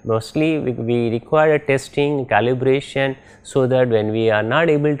testing. Mostly we require testing, calibration, so that when we are not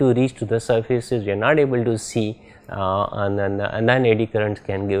able to reach to the surfaces, we are not able to see, and then eddy current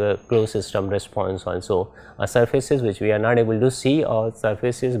can give a closed system response also. Surfaces which we are not able to see, or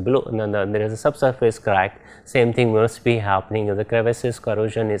surfaces below, there is a subsurface crack, same thing must be happening. If the crevices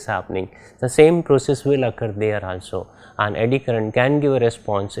corrosion is happening, the same process will occur there also, and eddy current can give a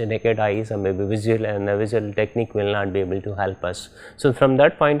response. Naked eyes or maybe visual, and the visual technique will not be able to help us. So, from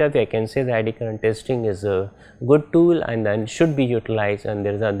that point of view, I can say the eddy current testing is a good tool and then should be utilized, and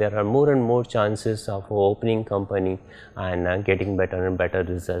there are more and more chances of opening company and getting better and better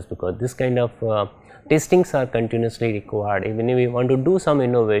results, because this kind of testings are continuously required. Even if we want to do some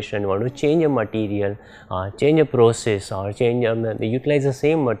innovation, want to change a material, change a process, or utilize the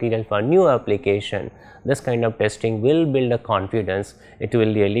same material for new application, this kind of testing will build a confidence, it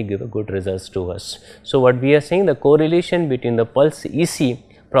will really give a good results to us. So, what we are saying, the correlation between the pulse EC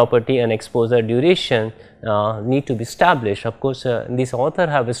property and exposure duration need to be established. Of course, these author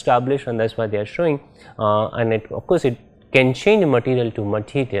have established, and that is why they are showing, and of course, it can change material to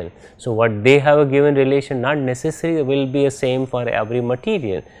material. So, what they have a given relation not necessarily will be the same for every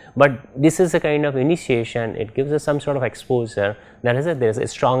material, but this is a kind of initiation, it gives us some sort of exposure, that is there is a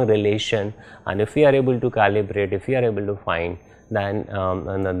strong relation, and if we are able to calibrate, if we are able to find, then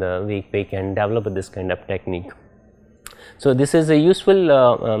we can develop this kind of technique. So, this is a useful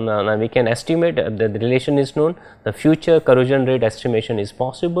we can estimate the relation is known, the future corrosion rate estimation is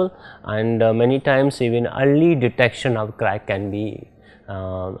possible, and many times even early detection of crack can be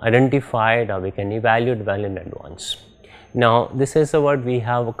identified, or we can evaluate well in advance. Now, this is what we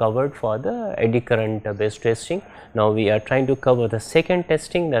have covered for the eddy current based testing. Now, we are trying to cover the second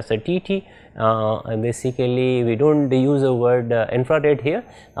testing, that is a TT. Basically, we do not use the word infrared here.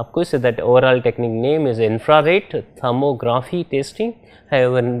 Of course, that overall technique name is infrared thermography testing.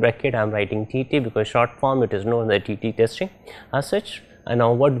 However, in bracket I am writing TT because short form it is known as TT testing as such. And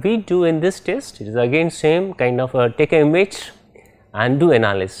now, what we do in this test, it is again same kind of take an image and do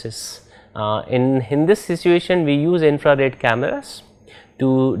analysis. In this situation, we use infrared cameras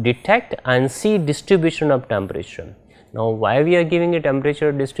to detect and see distribution of temperature. Now, why we are giving a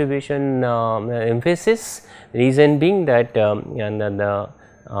temperature distribution emphasis? Reason being that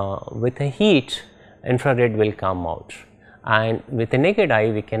with the heat, infrared will come out, and with the naked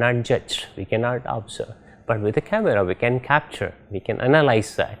eye we cannot judge, we cannot observe, but with the camera we can capture, we can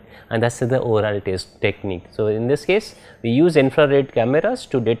analyze that, and that is the overall test technique. So, in this case we use infrared cameras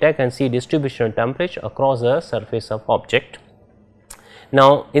to detect and see distribution of temperature across the surface of object.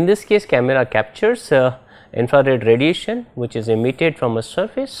 Now, in this case camera captures infrared radiation which is emitted from a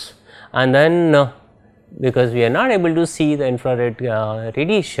surface, and then because we are not able to see the infrared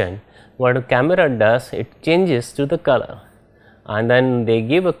radiation, what a camera does, it changes to the color, and then they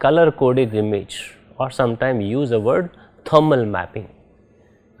give a color coded image, or sometimes use the word thermal mapping,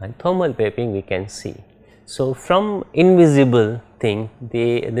 and thermal mapping we can see. So, from invisible thing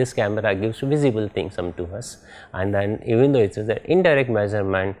this camera gives visible things to us, and then even though it is an indirect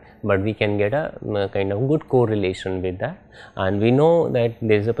measurement, but we can get a kind of good correlation with that, and we know that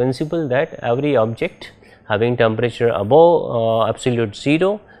there is a principle that every object having temperature above absolute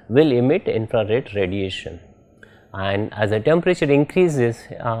 0 will emit infrared radiation, and as the temperature increases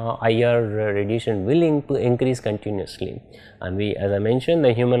IR radiation will increase continuously, and we, as I mentioned,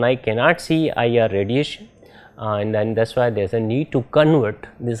 the human eye cannot see IR radiation, and then that is why there is a need to convert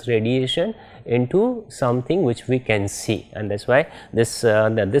this radiation into something which we can see, and that is why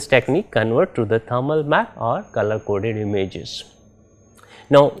this technique convert to the thermal map or color coded images.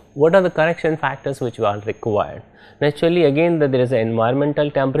 Now, what are the correction factors which are required? Naturally, again there is an environmental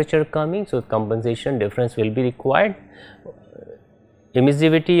temperature coming, so compensation difference will be required.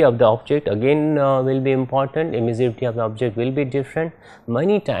 Emissivity of the object again will be important, emissivity of the object will be different.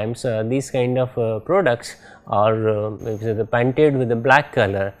 Many times these kind of products are painted with a black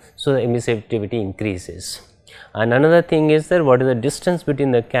color, so the emissivity increases. And another thing is that what is the distance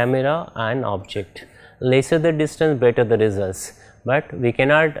between the camera and object, lesser the distance better the results, but we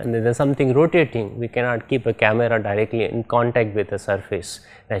cannot, there is something rotating, we cannot keep a camera directly in contact with the surface.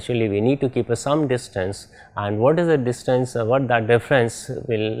 Naturally, we need to keep some distance, and what is the distance, what that difference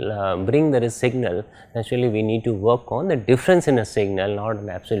will bring the signal. Naturally, we need to work on the difference in a signal, not an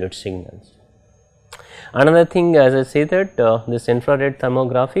absolute signals. Another thing, as I say, that this infrared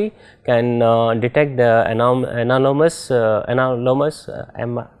thermography can detect the anomalous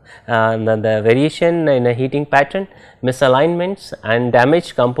the variation in a heating pattern, misalignments and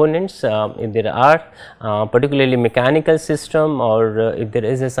damaged components. If there are particularly mechanical system, or if there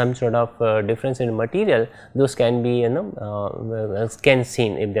is some sort of difference in material, those can be can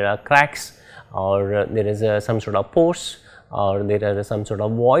seen. If there are cracks, or there is some sort of pores, or there are some sort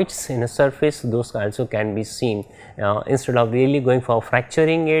of voids in a surface, those also can be seen. Instead of really going for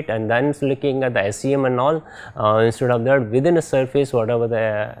fracturing it and then looking at the SEM and all, instead of that, within a surface whatever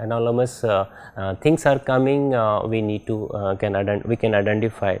the anomalous things are coming, we need to we can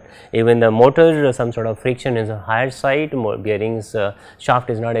identify it. Even the motor, some sort of friction is a higher side, bearings shaft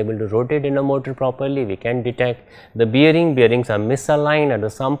is not able to rotate in a motor properly, we can detect. The bearings are misaligned,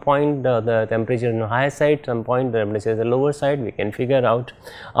 at some point the temperature is on the higher side, some point the temperature is the lower side, we can figure out.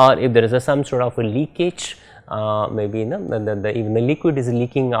 Or if there is some sort of a leakage, maybe even the liquid is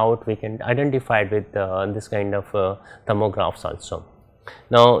leaking out, we can identify it with this kind of thermographs also.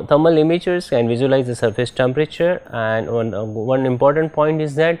 Now, thermal imagers can visualize the surface temperature, and one important point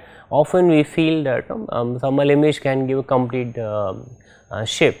is that often we feel that thermal image can give a complete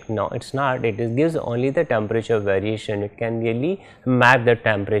shape. No, it is not, it gives only the temperature variation, it can really map the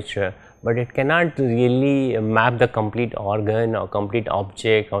temperature, but it cannot really map the complete organ or complete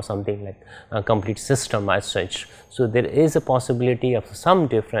object or something like a complete system as such. So, there is a possibility of some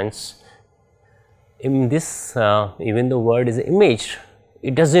difference in this. Even the word is image,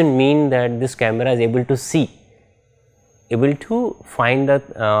 it does not mean that this camera is able to see, able to find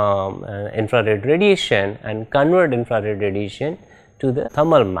the infrared radiation and convert infrared radiation to the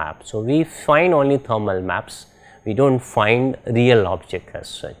thermal map. So, we find only thermal maps, we do not find real object as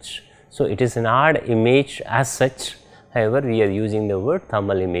such. So, it is not image as such, however, we are using the word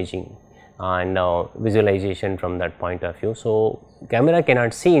thermal imaging and visualization from that point of view. So, camera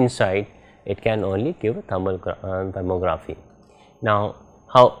cannot see inside, it can only give a thermography. Now,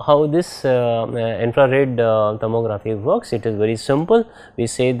 how this infrared thermography works? It is very simple. We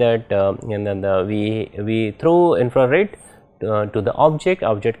say that we throw infrared to the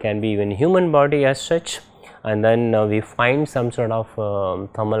object can be even human body as such, and then we find some sort of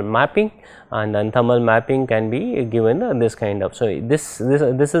thermal mapping, and then thermal mapping can be given this kind of. So, this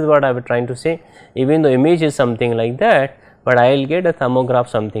is what I was trying to say. Even the image is something like that, but I will get a thermograph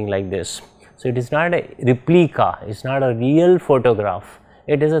something like this. So, it is not a replica, it is not a real photograph,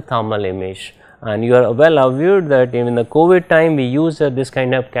 it is a thermal image, and you are well aware that in the COVID time we use this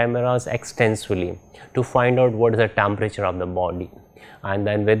kind of cameras extensively to find out what is the temperature of the body, and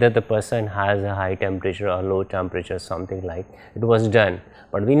then whether the person has a high temperature or low temperature, something like it was done.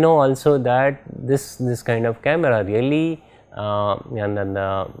 But we know also that this kind of camera really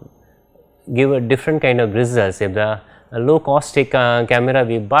give a different kind of results. If the low cost camera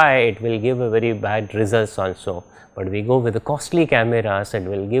we buy, it will give a very bad results also, but we go with the costly cameras, it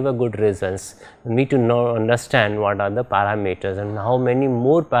will give a good results. We need to know, understand what are the parameters and how many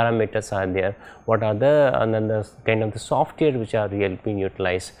more parameters are there, what are the kind of the software which are really being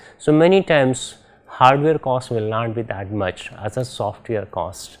utilized. So, many times hardware cost will not be that much as a software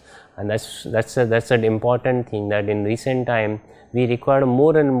cost, and that's an important thing, that in recent time we require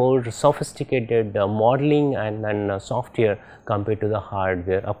more and more sophisticated modeling and software compared to the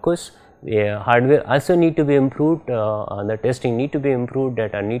hardware. Of course, hardware also need to be improved, the testing need to be improved,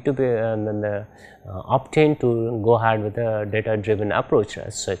 data need to be obtained to go ahead with a data driven approach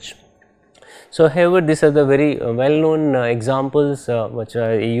as such. So, however, these are the very well known examples which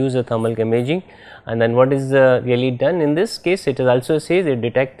use a thermal imaging, and then what is really done in this case, it is also says it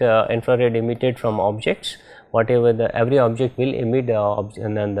detect infrared emitted from objects, whatever every object will emit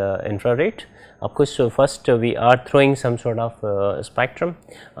and then the infrared. Of course, so first we are throwing some sort of spectrum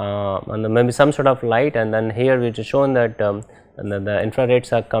and maybe some sort of light, and then here it is shown that the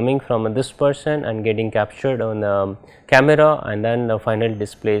infrareds are coming from this person and getting captured on the camera, and then the final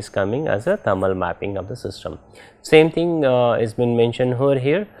display is coming as a thermal mapping of the system. Same thing has been mentioned over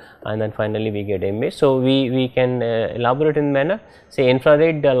here, and then finally we get image. So, we can elaborate in manner, say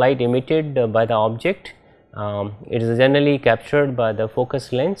infrared light emitted by the object, it is generally captured by the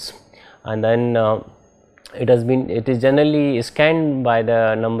focus lens, and then it is generally scanned by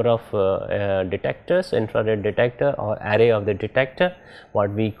the number of detectors, infrared detector or array of the detector,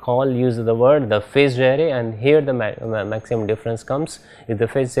 what we use the word the phased array, and here the maximum difference comes. If the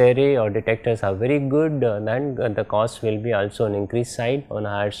phased array or detectors are very good, then the cost will be also on increased side, on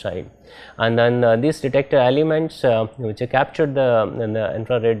higher side. And then these detector elements which are captured the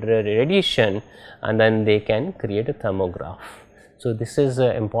infrared radiation, and then they can create a thermograph. So, this is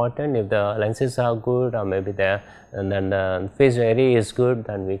important. If the lenses are good, or maybe and then the phase array is good,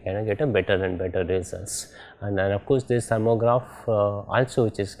 then we can get a better and better results. And then of course, this thermograph also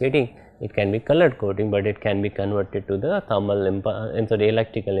which is getting, it can be color coding, but it can be converted to the thermal into the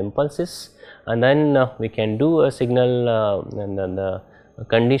electrical impulses, and then we can do a signal and then the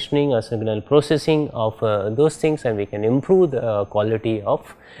conditioning or signal processing of those things, and we can improve the quality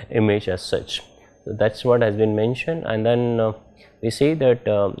of image as such. So, that is what has been mentioned, and then we see that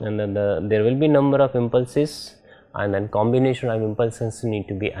and then there will be number of impulses, and then combination of impulses need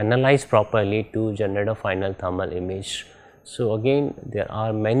to be analyzed properly to generate a final thermal image. So, again there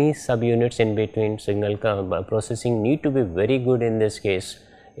are many subunits in between. Signal processing need to be very good in this case.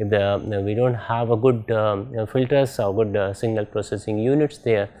 If we do not have a good filters or good signal processing units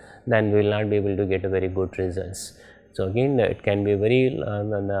there, then we will not be able to get a very good results. So, again it can be very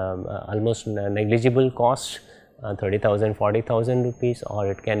almost negligible cost, 30,000, 40,000 rupees, or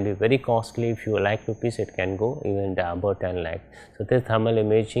it can be very costly. If you lakh rupees, it can go even above 10 lakh. So, this thermal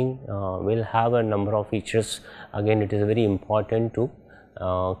imaging will have a number of features. Again, it is very important to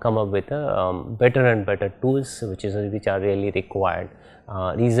come up with better and better tools which are really required.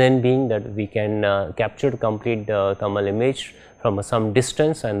 Reason being that we can capture complete thermal image from some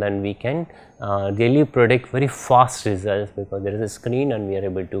distance, and then we can really predict very fast results, because there is a screen and we are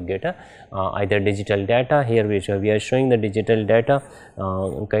able to get either digital data here, which we are showing the digital data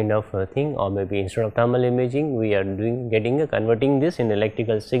kind of thing, or maybe instead of thermal imaging we are converting this in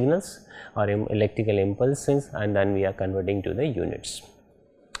electrical signals or electrical impulses, and then we are converting to the units.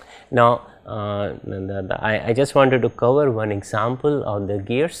 Now, I just wanted to cover one example of the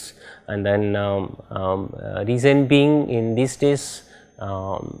gears, and then reason being in these days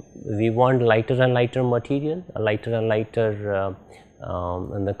we want lighter and lighter material, lighter and lighter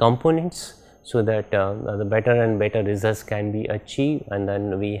and the components, so that the better and better results can be achieved, and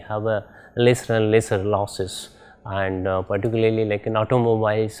then we have a lesser and lesser losses. And particularly like in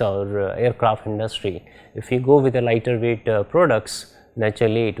automobiles or aircraft industry, if you go with a lighter weight products,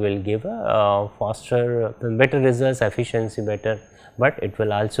 naturally it will give a faster, better results, efficiency better, but it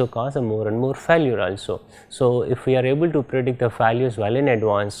will also cause a more and more failure also. So, if we are able to predict the failures well in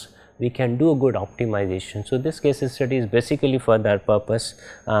advance, we can do a good optimization. So, this case study is basically for that purpose,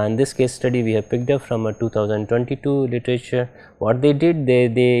 and this case study we have picked up from a 2022 literature. What they did,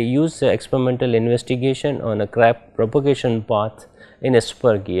 they used experimental investigation on a crack propagation path in a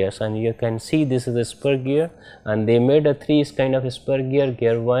spur gears, and you can see this is a spur gear, and they made a three kind of a spur gear,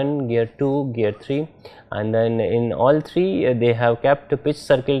 gear 1, gear 2, gear 3, and then in all three they have kept the pitch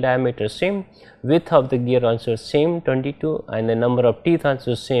circle diameter same, width of the gear also same 22, and the number of teeth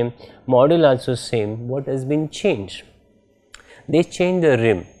also same, module also same. What has been changed? They changed the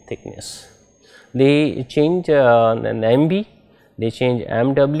rim thickness, they change an MB, they change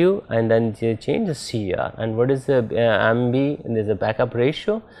MW, and then they change the CR. And what is the MB? There is a backup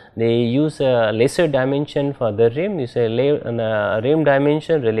ratio. They use a lesser dimension for the rim, you say rim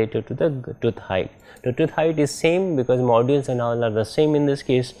dimension related to the tooth height. The tooth height is same because modules and all are the same in this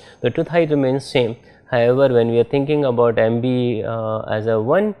case, the tooth height remains same. However, when we are thinking about MB as a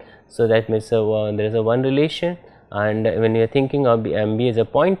 1, so that means there is a 1 relation, and when you are thinking of the MB as a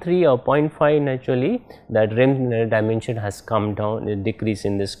 0.3 or 0.5, naturally that rim dimension has come down, decrease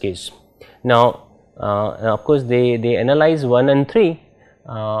in this case. Now, of course, they analyze 1 and 3,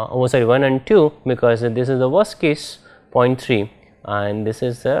 1 and 2, because this is the worst case 0.3 and this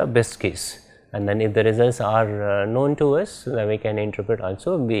is the best case. And then if the results are known to us, then we can interpret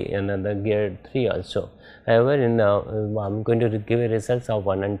also be another gear 3 also. However, in I am going to give a results of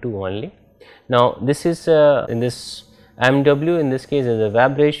 1 and 2 only. Now, this is in this MW, in this case is a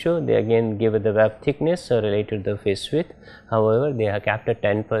web ratio, they again give it the web thickness related to the face width. However, they have kept at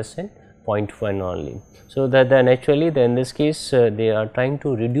 10%, 0.1 only. So, that then actually in this case they are trying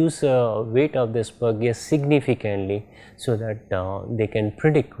to reduce weight of the spur gear significantly, so that they can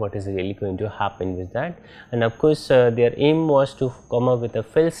predict what is really going to happen with that. And of course, their aim was to come up with a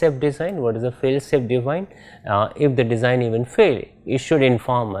fail-safe design. What is a fail-safe design? If the design even fail, it should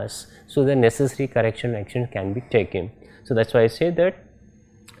inform us, so the necessary correction action can be taken. So, that is why I say that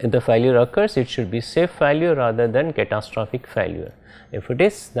if the failure occurs, it should be safe failure rather than catastrophic failure. If it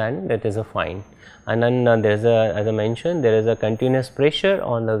is, then that is a fine. And then there is a, as I mentioned, there is a continuous pressure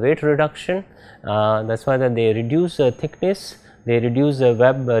on the weight reduction. That is why that they reduce thickness, they reduce the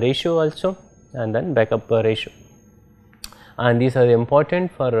web ratio also, and then backup ratio. And these are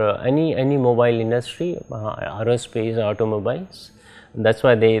important for any mobile industry, aerospace, automobiles. That is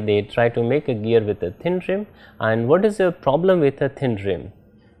why they try to make a gear with a thin rim. And what is the problem with a thin rim?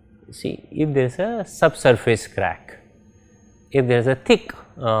 See, if there is a subsurface crack, if there is a thick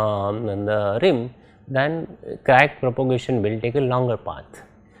in the rim, then crack propagation will take a longer path.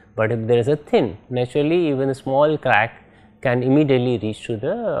 But if there is a thin, naturally even a small crack can immediately reach to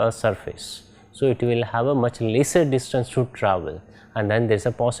the surface. So, it will have a much lesser distance to travel, and then there is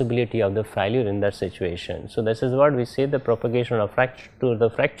a possibility of the failure in that situation. So, this is what we say, the propagation of fracture to the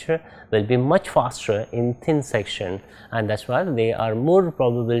fracture will be much faster in thin section, and that is why they are more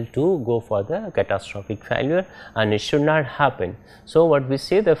probable to go for the catastrophic failure, and it should not happen. So, what we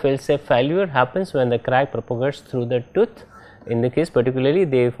say, the fail-safe failure happens when the crack propagates through the tooth. In the case particularly,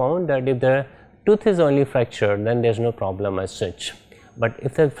 they found that if the tooth is only fractured, then there is no problem as such. But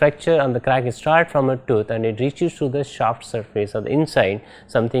if the fracture and the crack start from a tooth and it reaches to the shaft surface or the inside,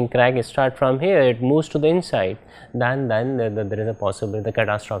 something crack start from here, it moves to the inside, then there is a possibility the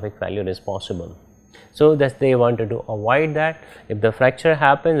catastrophic failure is possible. So, that they wanted to avoid that. If the fracture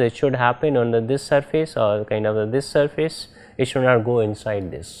happens, it should happen on this surface or kind of this surface, it should not go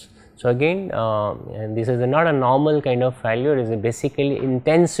inside this. So, again and this is not a normal kind of failure, it is a basically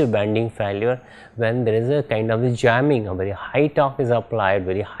intensive bending failure when there is a kind of a jamming, a very high torque is applied,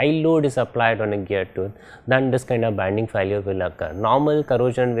 very high load is applied on a gear tooth, then this kind of bending failure will occur. Normal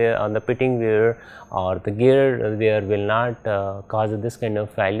corrosion wear on the pitting wear or the gear wear will not cause this kind of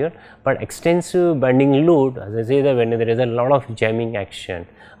failure, but extensive bending load, as I say that when there is a lot of jamming action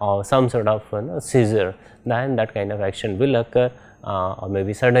or some sort of scissor, then that kind of action will occur. Or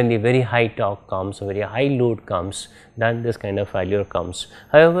maybe suddenly very high torque comes, very high load comes, then this kind of failure comes.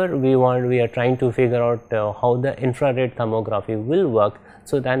 However, we are trying to figure out how the infrared thermography will work.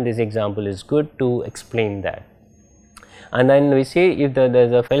 So, then this example is good to explain that. and then we see if there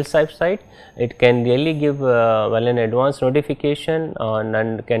is a fail safe site, it can really give well an advanced notification,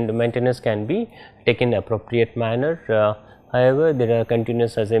 and the maintenance can be taken in appropriate manner. However, there are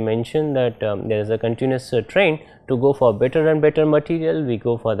continuous, as I mentioned, that there is a continuous trend to go for better and better material. We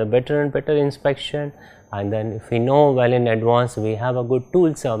go for the better and better inspection, and then if we know well in advance, we have a good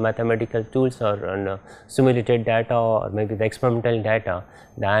tools or mathematical tools or simulated data or maybe the experimental data,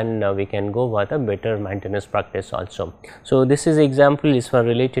 then we can go for the better maintenance practice also. So, this is example is for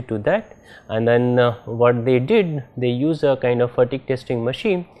related to that, and then what they did, they use a kind of fatigue testing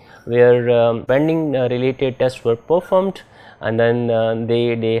machine where bending related tests were performed, and then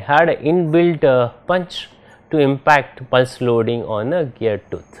they had an inbuilt punch to impact pulse loading on a gear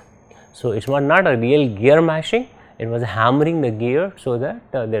tooth. So, it was not a real gear mashing, it was hammering the gear, so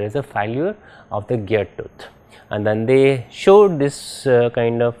that there is a failure of the gear tooth, and then they showed this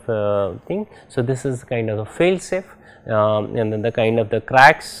kind of thing. So, this is kind of a fail safe, and then the kind of the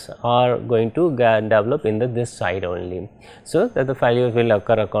cracks are going to develop in this side only. So, that the failures will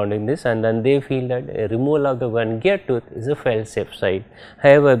occur according to this, and then they feel that a removal of the one gear tooth is a fail safe side.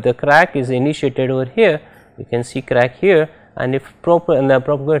 However, if the crack is initiated over here, you can see crack here, and if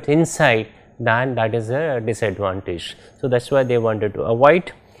propagates inside, then that is a disadvantage. So, that is why they wanted to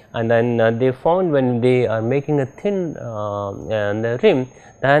avoid, and then they found when they are making a thin the rim,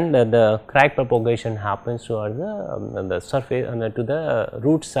 then the crack propagation happens towards the surface to the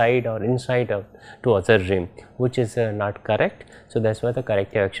root side or inside of towards the rim, which is not correct. So, that is why the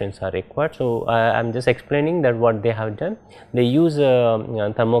corrective actions are required. So, I am just explaining that what they have done. They use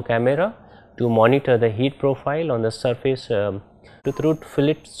a thermo camera to monitor the heat profile on the surface tooth root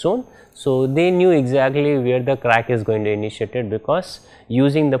fillet zone. So, they knew exactly where the crack is going to initiate, because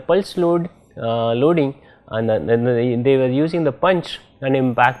using the pulse loading, and then they were using the punch and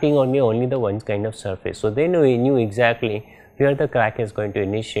impacting only the one kind of surface. So, they knew exactly where the crack is going to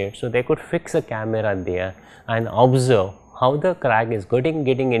initiate. So, they could fix a camera there and observe how the crack is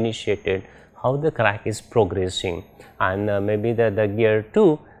getting initiated, how the crack is progressing, and maybe the gear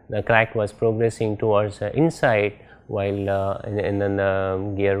 2, the crack was progressing towards inside, while in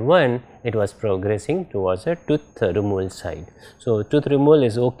the gear 1 it was progressing towards a tooth removal side. So, tooth removal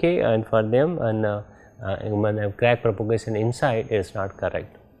is okay and for them, and crack propagation inside is not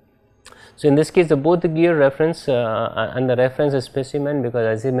correct. So, in this case both the gear reference and the reference specimen, because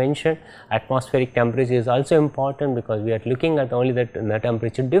as I mentioned, atmospheric temperature is also important, because we are looking at only the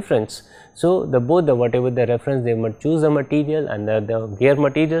temperature difference. So, whatever the reference, they must choose the material, and the gear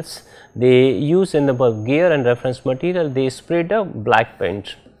materials they use in the gear and reference material, they spread a black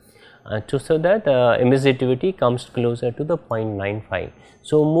paint so that emissivity comes closer to the 0.95.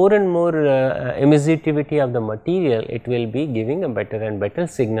 So, more and more emissivity of the material, it will be giving a better and better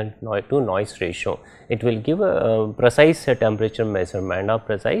signal to noise ratio. It will give a precise temperature measurement or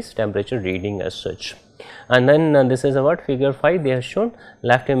precise temperature reading as such. And then this is about figure 5 they have shown.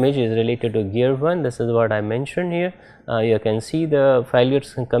 Left image is related to gear 1, this is what I mentioned here. You can see the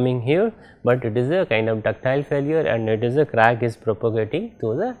failures coming here, but it is a kind of ductile failure, and it is a crack is propagating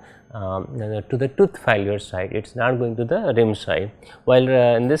to the tooth failure side, it is not going to the rim side, while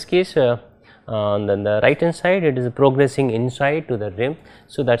in this case on the right hand side it is progressing inside to the rim.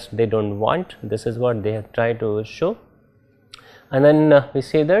 So, that is they do not want, this is what they have tried to show. And then we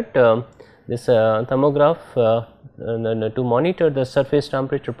say that this thermograph to monitor the surface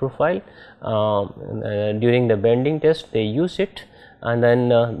temperature profile during the bending test, they use it, and then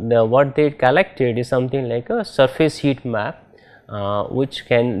what they collected is something like a surface heat map, which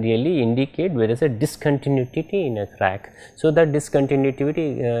can really indicate where is a discontinuity in a crack. So, that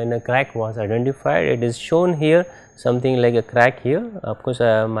discontinuity in a crack was identified. It is shown here, something like a crack here. Of course,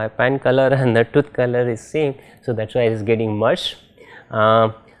 my pen color and the tooth color is same. So, that is why it is getting merged.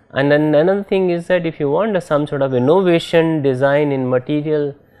 And then another thing is that if you want some sort of innovation design in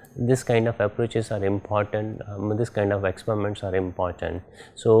material, this kind of approaches are important, this kind of experiments are important.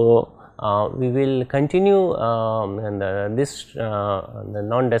 So, we will continue the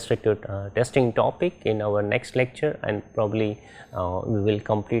non-destructive testing topic in our next lecture, and probably we will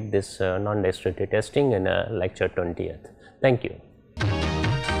complete this non-destructive testing in lecture 20th. Thank you.